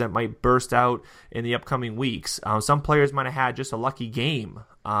players that might burst out in the upcoming weeks. Some players might have had just a lucky game.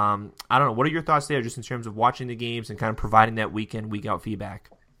 I don't know. What are your thoughts there, just in terms of watching the games and kind of providing that week-in, week-out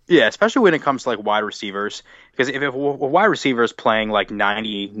feedback? Yeah, especially when it comes to like wide receivers, because if a wide receiver is playing like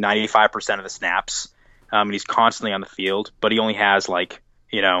 95% of the snaps, and he's constantly on the field, but he only has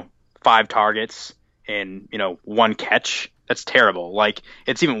 5 targets and 1 catch, that's terrible. Like,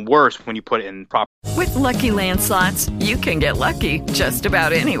 it's even worse when you put it in proper. With Lucky Land Slots, you can get lucky just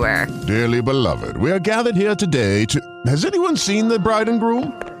about anywhere. Dearly beloved, we are gathered here today to... Has anyone seen the bride and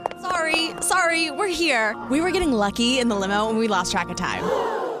groom? Sorry, we're here. We were getting lucky in the limo and we lost track of time.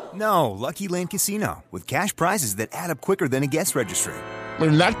 No, Lucky Land Casino, with cash prizes that add up quicker than a guest registry.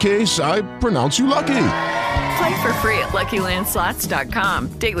 In that case, I pronounce you lucky. Play for free at LuckyLandSlots.com.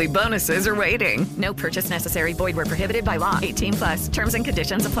 Daily bonuses are waiting. No purchase necessary. Void where prohibited by law. 18+. Terms and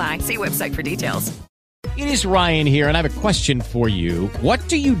conditions apply. See website for details. It is Ryan here, and I have a question for you. What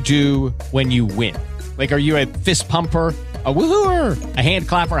do you do when you win? Like, are you a fist pumper, a woohooer, a hand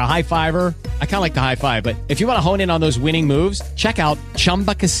clapper, a high fiver? I kind of like the high five, but if you want to hone in on those winning moves, check out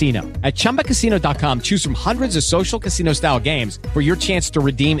Chumba Casino. At ChumbaCasino.com, choose from hundreds of social casino-style games for your chance to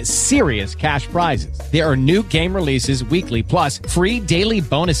redeem serious cash prizes. There are new game releases weekly, plus free daily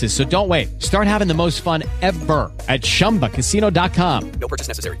bonuses, so don't wait. Start having the most fun ever at ChumbaCasino.com. No purchase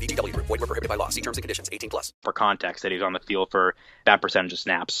necessary. VGW. Void where prohibited by law. See terms and conditions. 18+. For context, that he's on the field for that percentage of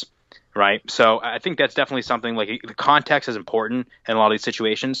snaps. Right. So I think that's definitely something, like, the context is important in a lot of these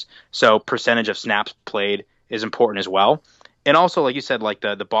situations. So percentage of snaps played is important as well. And also, like you said, like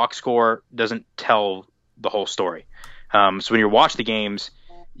the box score doesn't tell the whole story. So when you watch the games,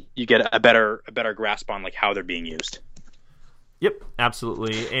 you get a better grasp on like how they're being used. Yep,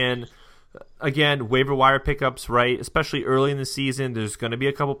 absolutely. And again, waiver wire pickups, right? Especially early in the season, there's going to be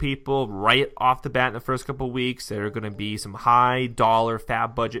a couple people right off the bat in the first couple of weeks. There are going to be some high dollar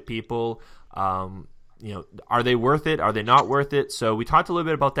fab budget people. Are they worth it? Are they not worth it? So we talked a little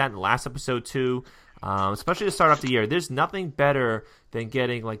bit about that in the last episode too. Especially to start off the year, there's nothing better than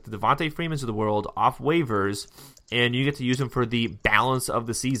getting like the Devontae Freemans of the world off waivers, and you get to use them for the balance of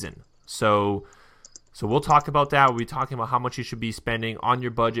the season. So we'll talk about that. We'll be talking about how much you should be spending on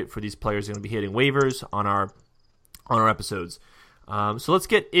your budget for these players going to be hitting waivers on our episodes. So let's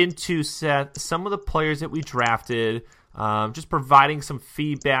get into some of the players that we drafted, just providing some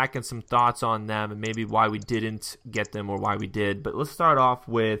feedback and some thoughts on them and maybe why we didn't get them or why we did. But let's start off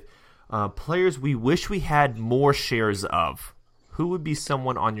with players we wish we had more shares of. Who would be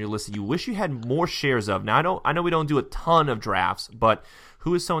someone on your list that you wish you had more shares of? Now, I know we don't do a ton of drafts, but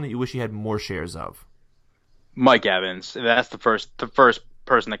who is someone that you wish you had more shares of? Mike Evans. That's the first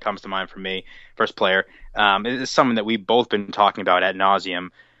person that comes to mind for me, first player. It is someone that we've both been talking about ad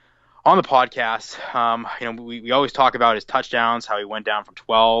nauseum on the podcast. We always talk about his touchdowns, how he went down from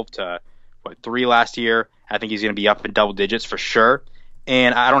 12 to 3 last year. I think he's going to be up in double digits for sure.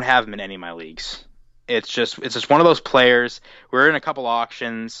 And I don't have him in any of my leagues. It's just one of those players. We're in a couple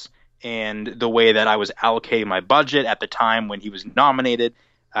auctions, and the way that I was allocating my budget at the time when he was nominated,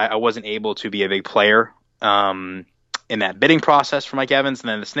 I wasn't able to be a big player in that bidding process for Mike Evans. And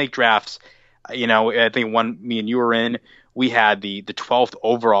then the snake drafts, I think one me and you were in, we had the 12th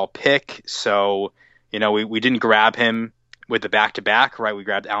overall pick. So, we didn't grab him with the back-to-back, right? We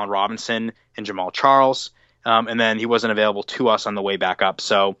grabbed Allen Robinson and Jamal Charles. and then he wasn't available to us on the way back up.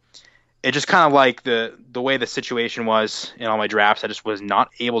 So it just kind of like the way the situation was in all my drafts, I just was not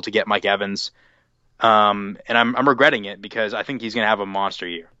able to get Mike Evans, and I'm regretting it because I think he's going to have a monster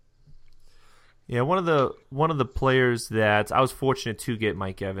year. Yeah, one of the players that I was fortunate to get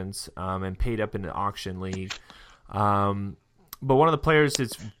Mike Evans and paid up in the auction league. But one of the players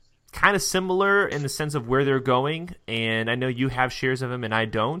is kind of similar in the sense of where they're going, and I know you have shares of him and I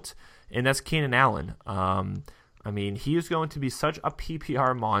don't, and that's Keenan Allen. I mean, he is going to be such a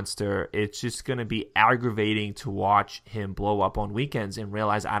PPR monster. It's just going to be aggravating to watch him blow up on weekends and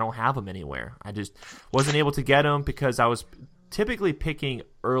realize I don't have him anywhere. I just wasn't able to get him because I was typically picking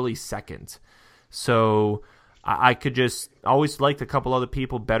early second. So I could just always liked a couple other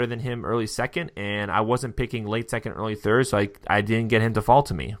people better than him early second, and I wasn't picking late second, early third, so I didn't get him to fall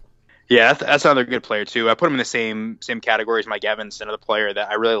to me. Yeah, that's another good player too. I put him in the same category as Mike Evans, another player that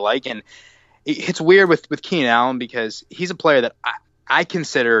I really like. And it's weird with Keenan Allen because he's a player that I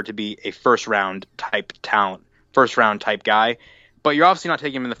consider to be a first-round type talent, first-round type guy. But you're obviously not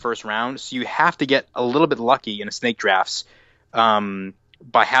taking him in the first round, so you have to get a little bit lucky in a snake drafts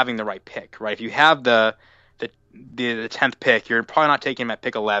by having the right pick, right? If you have the 10th pick, you're probably not taking him at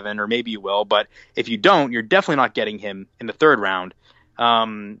pick 11, or maybe you will. But if you don't, you're definitely not getting him in the third round.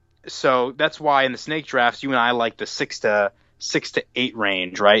 So that's why in the snake drafts, you and I like the 6 to 8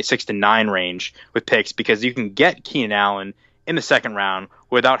 range, right? 6 to 9 range with picks, because you can get Keenan Allen in the second round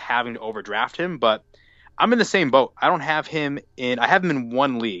without having to overdraft him. But I'm in the same boat. I don't have him I have him in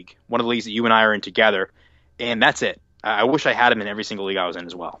one league, one of the leagues that you and I are in together, and that's it. I wish I had him in every single league I was in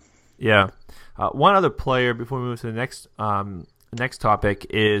as well. Yeah. One other player before we move to the next topic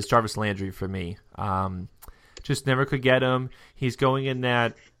is Jarvis Landry for me. Just never could get him. He's going in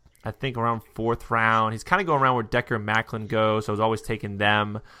that, I think, around 4th round. He's kind of going around where Decker and Macklin go, so I was always taking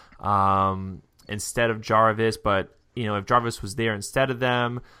them instead of Jarvis. But, if Jarvis was there instead of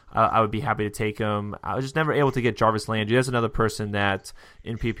them, I would be happy to take him. I was just never able to get Jarvis Landry. That's another person that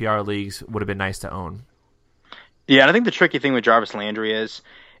in PPR leagues would have been nice to own. Yeah, and I think the tricky thing with Jarvis Landry is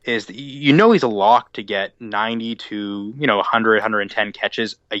he's a lock to get 90 to 100, 110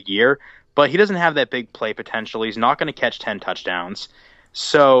 catches a year, but he doesn't have that big play potential. He's not going to catch 10 touchdowns.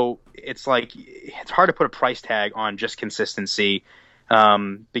 So it's hard to put a price tag on just consistency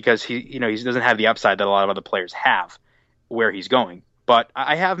because he doesn't have the upside that a lot of other players have where he's going. But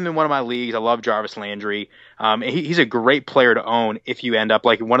I have him in one of my leagues. I love Jarvis Landry. He's a great player to own if you end up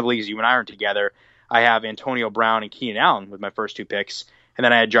like in one of the leagues you and I are in together. I have Antonio Brown and Keenan Allen with my first 2 picks, and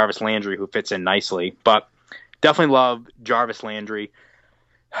then I had Jarvis Landry, who fits in nicely. But definitely love Jarvis Landry.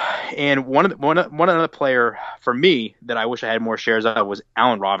 And one other player for me that I wish I had more shares of was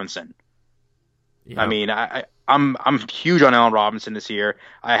Allen Robinson. Yep. I mean, I'm huge on Allen Robinson this year.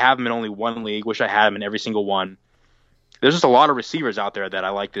 I have him in only one league. Wish I had him in every single one. There's just a lot of receivers out there that I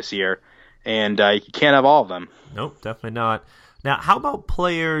like this year, and you can't have all of them. Nope, definitely not. Now, how about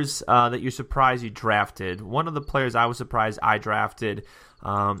players that you're surprised you drafted? One of the players I was surprised I drafted,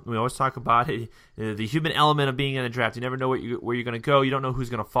 we always talk about it, the human element of being in a draft. You never know where you're going to go. You don't know who's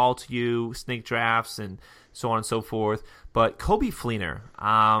going to fall to you, snake drafts, and so on and so forth. But Coby Fleener,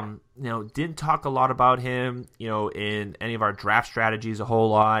 didn't talk a lot about him, in any of our draft strategies a whole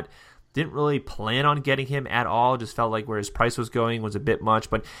lot. Didn't really plan on getting him at all. Just felt like where his price was going was a bit much.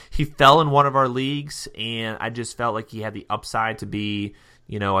 But he fell in one of our leagues, and I just felt like he had the upside to be,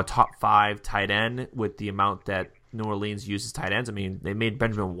 a top 5 tight end with the amount that New Orleans uses tight ends. I mean, they made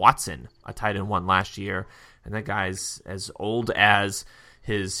Benjamin Watson a tight end 1 last year, and that guy's as old as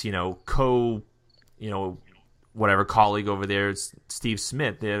his, colleague over there, Steve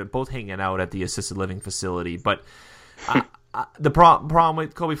Smith. They're both hanging out at the assisted living facility. But the problem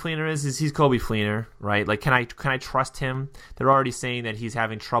with Coby Fleener is he's Coby Fleener, right? Like, can I trust him? They're already saying that he's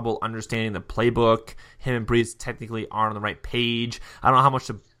having trouble understanding the playbook. Him and Brees technically aren't on the right page. I don't know how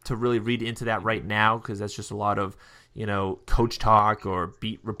much to really read into that right now because that's just a lot of coach talk or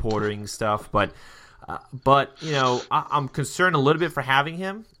beat reporting stuff. But I'm concerned a little bit for having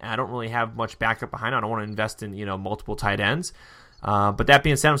him. I don't really have much backup behind him. I don't want to invest in multiple tight ends. But that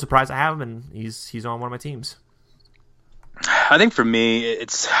being said, I'm surprised I have him, and he's on one of my teams. I think for me,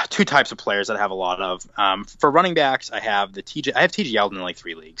 it's 2 types of players that I have a lot of. For running backs, I have TJ Yeldon in like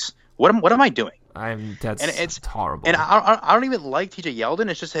 3 leagues. What am I doing? It's horrible. And I don't even like TJ Yeldon.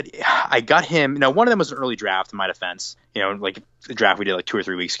 It's just that I got him. One of them was an early draft in my defense. Like the draft we did like 2 or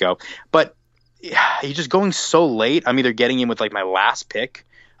 3 weeks ago. But he's just going so late. I'm either getting him with like my last pick.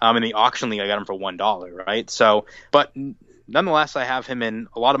 In the auction league, I got him for $1, right? So, but nonetheless, I have him in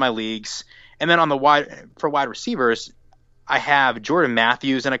a lot of my leagues. And then on the wide receivers, I have Jordan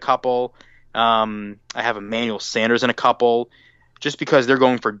Matthews in a couple. I have Emmanuel Sanders in a couple, just because they're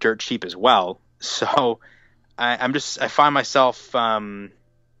going for dirt cheap as well. So I find myself,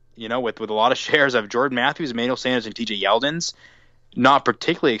 with a lot of shares of Jordan Matthews, Emmanuel Sanders, and TJ Yeldon's. Not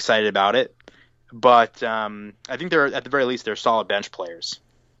particularly excited about it, but I think they're, at the very least, they're solid bench players.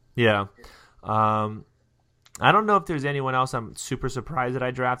 Yeah. I don't know if there's anyone else I'm super surprised that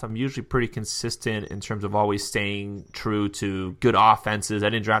I draft. I'm usually pretty consistent in terms of always staying true to good offenses. I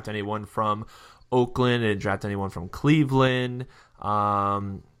didn't draft anyone from Oakland. I didn't draft anyone from Cleveland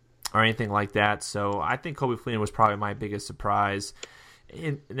or anything like that. So I think Coby Fleener was probably my biggest surprise.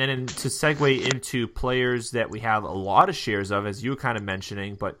 And then to segue into players that we have a lot of shares of, as you were kind of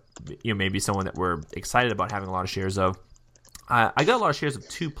mentioning, but maybe someone that we're excited about having a lot of shares of. I got a lot of shares of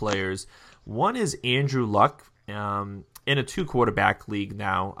two players. One is Andrew Luck in a 2-quarterback league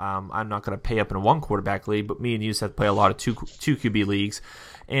now. I'm not going to pay up in a 1-quarterback league, but me and you play a lot of two QB leagues.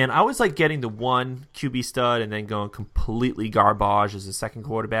 And I always like getting the one QB stud and then going completely garbage as a second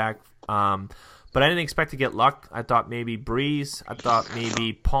quarterback. But I didn't expect to get Luck. I thought maybe Breeze. I thought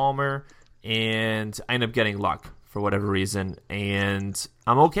maybe Palmer. And I ended up getting Luck for whatever reason. And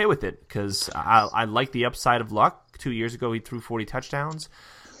I'm okay with it because I like the upside of Luck. 2 years ago, he threw 40 touchdowns.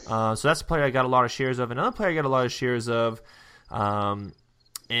 So that's a player I got a lot of shares of. Another player I got a lot of shares of, and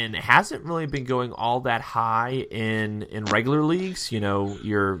it hasn't really been going all that high in regular leagues,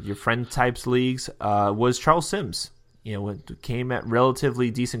 your friend types leagues, was Charles Sims. It came at relatively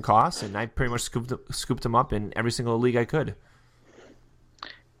decent costs, and I pretty much scooped him up in every single league I could.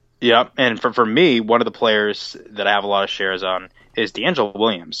 Yeah, and for me, one of the players that I have a lot of shares on is DeAngelo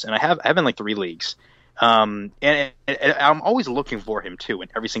Williams, and I have in like 3 leagues. And I'm always looking for him too in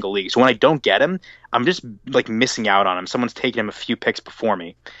every single league. So when I don't get him, I'm just like missing out on him. Someone's taken him a few picks before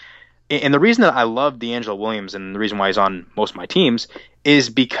me. And the reason that I love DeAngelo Williams and the reason why he's on most of my teams is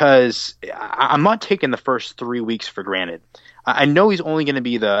because I'm not taking the first 3 weeks for granted. I know he's only going to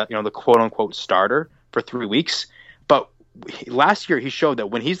be the quote unquote starter for 3 weeks, but last year he showed that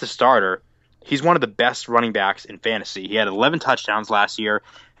when he's the starter, he's one of the best running backs in fantasy. He had 11 touchdowns last year,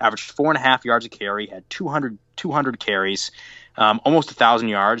 averaged 4.5 yards a carry, had 200 carries, almost 1,000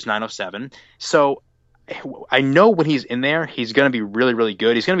 yards, 907. So I know when he's in there, he's going to be really, really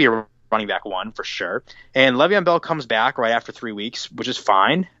good. He's going to be a running back 1 for sure. And Le'Veon Bell comes back right after 3 weeks, which is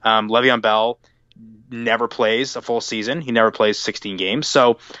fine. Le'Veon Bell never plays a full season. He never plays 16 games.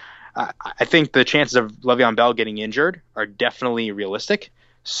 So I think the chances of Le'Veon Bell getting injured are definitely realistic.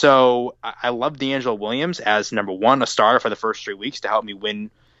 So I love DeAngelo Williams as number 1, a starter for the first 3 weeks to help me win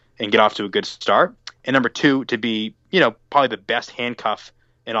and get off to a good start. And number 2, to be, probably the best handcuff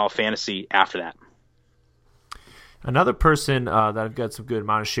in all fantasy after that. Another person that I've got some good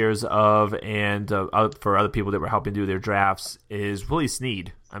amount of shares of, and for other people that were helping do their drafts, is Willie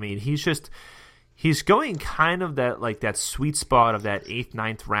Snead. I mean, he's going kind of that sweet spot of that 8th,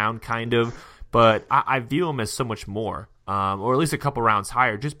 9th round kind of, but I view him as so much more. Or at least a couple rounds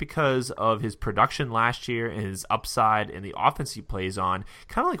higher, just because of his production last year and his upside and the offense he plays on.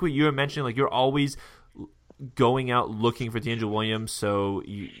 Kind of like what you were mentioning, like you're always going out looking for DeAngelo Williams, so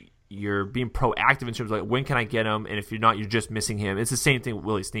you're being proactive in terms of like, when can I get him? And if you're not, you're just missing him. It's the same thing with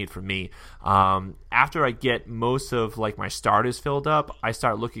Willie Snead for me. After I get most of like my starters filled up, I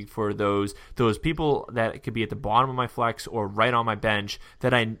start looking for those people that could be at the bottom of my flex or right on my bench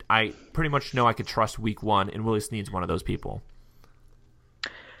that I pretty much know I could trust week 1, and Willie Snead's one of those people.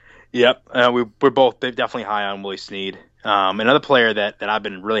 Yep, we're both definitely high on Willie Snead. Another player that I've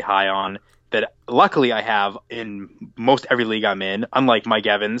been really high on, that luckily I have in most every league I'm in, unlike Mike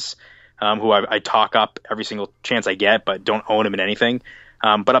Evans, who I talk up every single chance I get, but don't own him in anything.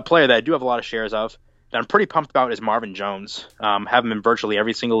 But a player that I do have a lot of shares of that I'm pretty pumped about is Marvin Jones. Have him in virtually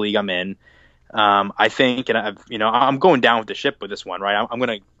every single league I'm in. I think, and I'm going down with the ship with this one, right? I'm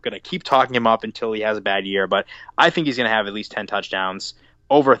gonna keep talking him up until he has a bad year, but I think he's gonna have at least 10 touchdowns,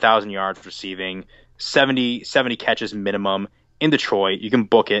 over 1,000 yards receiving, 70 catches minimum. In Detroit, you can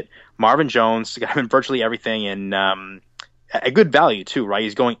book it. Marvin Jones got him in virtually everything, and a good value too, right?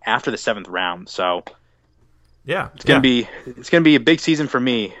 He's going after the 7th round, so yeah, it's gonna be a big season for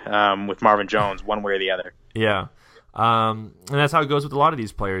me with Marvin Jones, one way or the other. Yeah, and that's how it goes with a lot of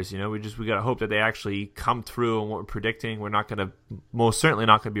these players. We got to hope that they actually come through on what we're predicting. We're most certainly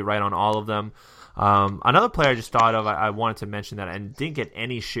not gonna be right on all of them. Another player I just thought of, I wanted to mention that I didn't get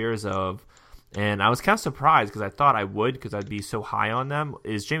any shares of. And I was kind of surprised because I thought I would, because I'd be so high on them,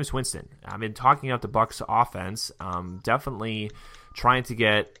 is Jameis Winston. I've been talking out the Bucs offense, definitely trying to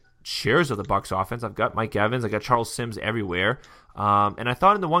get shares of the Bucs offense. I've got Mike Evans, I got Charles Sims everywhere. And I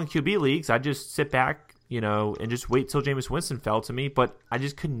thought in the 1 QB leagues, I'd just sit back, and just wait till Jameis Winston fell to me, but I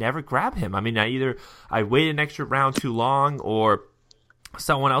just could never grab him. I mean, I waited an extra round too long, or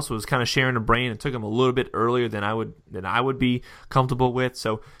someone else was kind of sharing a brain and took him a little bit earlier than I would be comfortable with.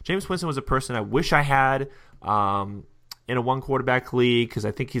 So Jameis Winston was a person I wish I had in a one quarterback league, because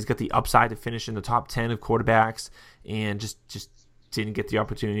I think he's got the upside to finish in the top 10 of quarterbacks, and just didn't get the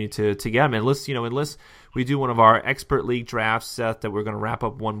opportunity to get him. Unless we do one of our expert league drafts, Seth, that we're going to wrap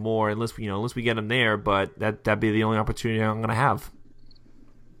up one more, unless we get him there, but that'd be the only opportunity I'm going to have.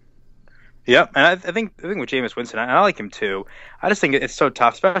 Yep, and I think with Jameis Winston, I like him too. I just think it's so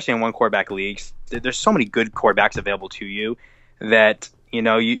tough, especially in one quarterback leagues. There's so many good quarterbacks available to you that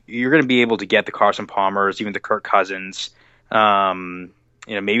you're going to be able to get the Carson Palmers, even the Kirk Cousins,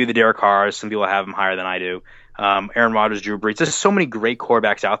 maybe the Derek Carrs. Some people have them higher than I do. Aaron Rodgers, Drew Brees. There's so many great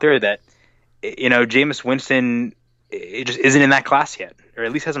quarterbacks out there that Jameis Winston, it just isn't in that class yet, or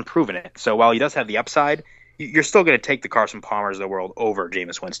at least hasn't proven it. So while he does have the upside, you're still going to take the Carson Palmers of the world over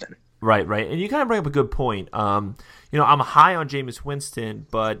Jameis Winston. Right. And you kind of bring up a good point. I'm high on Jameis Winston,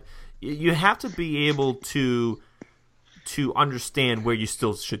 but you have to be able to understand where you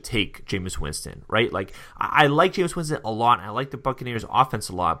still should take Jameis Winston, right? Like, I like Jameis Winston a lot, and I like the Buccaneers offense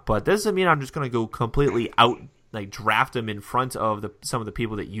a lot, but that doesn't mean I'm just going to go completely out, like draft him in front of some of the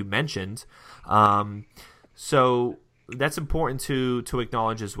people that you mentioned. So that's important to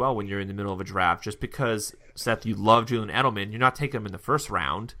acknowledge as well when you're in the middle of a draft. Just because, Seth, you love Julian Edelman, you're not taking him in the first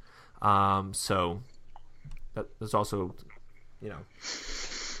round. So that's also,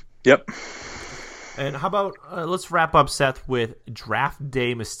 Yep. And how about let's wrap up, Seth, with draft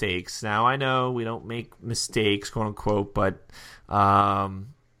day mistakes. Now, I know we don't make mistakes, quote unquote, but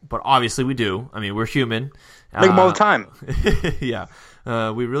obviously we do. I mean, we're human. Make them all the time. Yeah,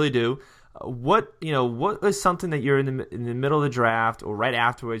 we really do. What is something that you're in the middle of the draft or right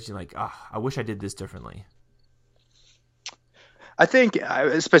afterwards, you're like, I wish I did this differently? I think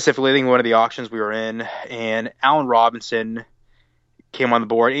specifically, one of the auctions we were in, and Allen Robinson came on the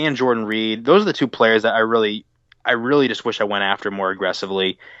board, and Jordan Reed. Those are the two players that I really just wish I went after more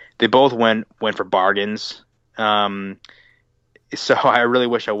aggressively. They both went for bargains. So I really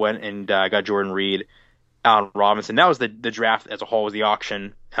wish I went and got Jordan Reed, Allen Robinson. That was the draft as a whole, was the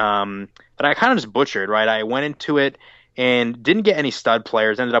auction. But I kind of just butchered, right? I went into it and didn't get any stud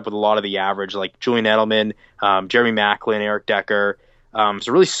players. Ended up with a lot of the average, like Julian Edelman, Jeremy Maclin, Eric Decker. It's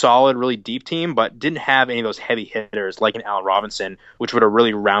a really solid, really deep team, but didn't have any of those heavy hitters like an Allen Robinson, which would have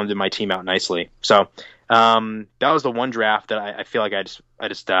really rounded my team out nicely. So that was the one draft that I feel like I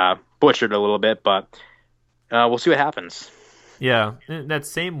just butchered a little bit, but we'll see what happens. Yeah, that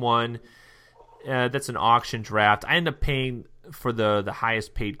same one, that's an auction draft. I end up paying for the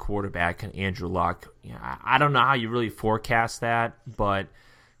highest paid quarterback, Andrew Luck. I don't know how you really forecast that, but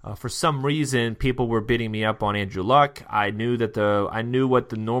for some reason, people were bidding me up on Andrew Luck. I knew what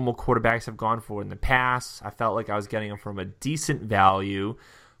the normal quarterbacks have gone for in the past. I felt like I was getting them from a decent value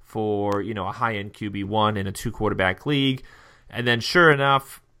for a high-end QB1 in a 2-quarterback league. And then, sure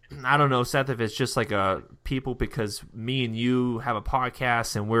enough, I don't know, Seth, if it's just like people, because me and you have a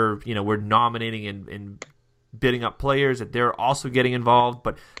podcast and we're nominating and bidding up players, that they're also getting involved.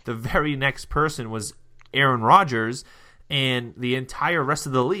 But the very next person was Aaron Rodgers. And the entire rest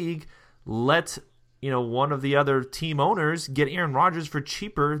of the league let one of the other team owners get Aaron Rodgers for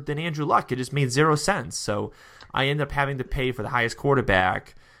cheaper than Andrew Luck. It just made 0 sense. So I ended up having to pay for the highest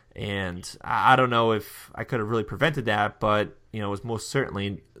quarterback, and I don't know if I could have really prevented that, but it was most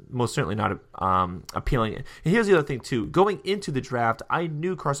certainly not appealing. And here's the other thing too: going into the draft, I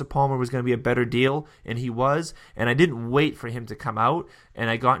knew Carson Palmer was going to be a better deal, and he was. And I didn't wait for him to come out, and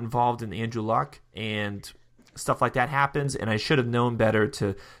I got involved in Andrew Luck, and stuff like that happens, and I should have known better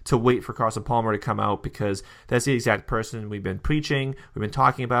to wait for Carson Palmer to come out, because that's the exact person we've been preaching, we've been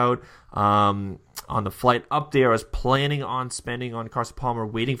talking about. On the flight up there, I was planning on spending on Carson Palmer,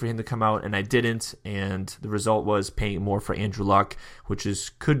 waiting for him to come out, and I didn't, and the result was paying more for Andrew Luck, which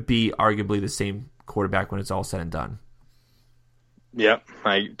could be arguably the same quarterback when it's all said and done. Yep,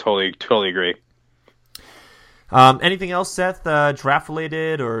 I totally agree. Anything else, Seth, draft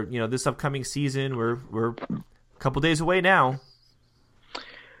related, or this upcoming season? We're a couple days away now.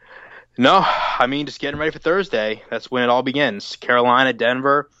 No, I mean, just getting ready for Thursday. That's when it all begins. Carolina,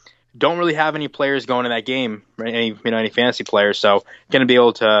 Denver. Don't really have any players going in that game, any fantasy players. So going to be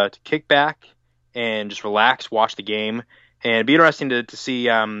able to kick back and just relax, watch the game, and it'd be interesting to see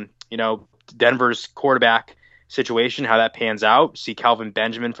Denver's quarterback situation, how that pans out. See Calvin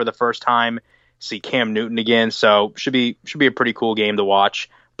Benjamin for the first time. See Cam Newton again, so should be a pretty cool game to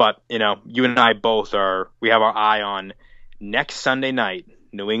watch. But you and I both we have our eye on next Sunday night,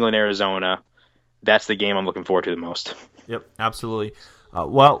 New England, Arizona. that's the game I'm looking forward to the most. Yep, absolutely.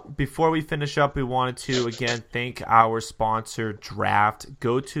 Well, before we finish up, we wanted to, again, thank our sponsor, Draft.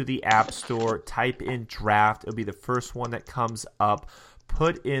 Go to the App Store, type in Draft. It'll be the first one that comes up.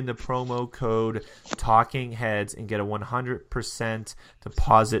 Put in the promo code Talking Heads and get a 100%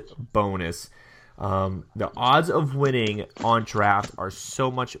 deposit bonus. The odds of winning on Draft are so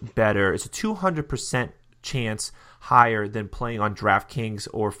much better. It's a 200% chance higher than playing on DraftKings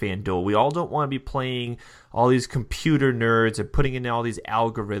or FanDuel. We all don't want to be playing all these computer nerds and putting in all these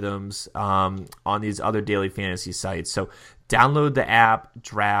algorithms on these other daily fantasy sites. So download the app,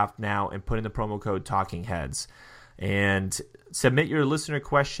 Draft now, and put in the promo code Talking Heads. And submit your listener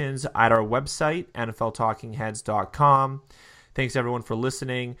questions at our website, NFLTalkingHeads.com. Thanks, everyone, for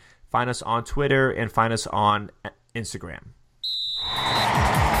listening. Find us on Twitter and find us on Instagram.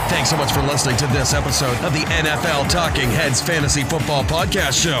 Thanks so much for listening to this episode of the NFL Talking Heads Fantasy Football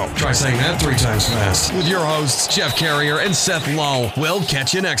Podcast Show. Try saying that 3 times fast. With your hosts, Jeff Carrier and Seth Lowe. We'll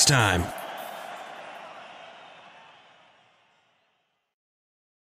catch you next time.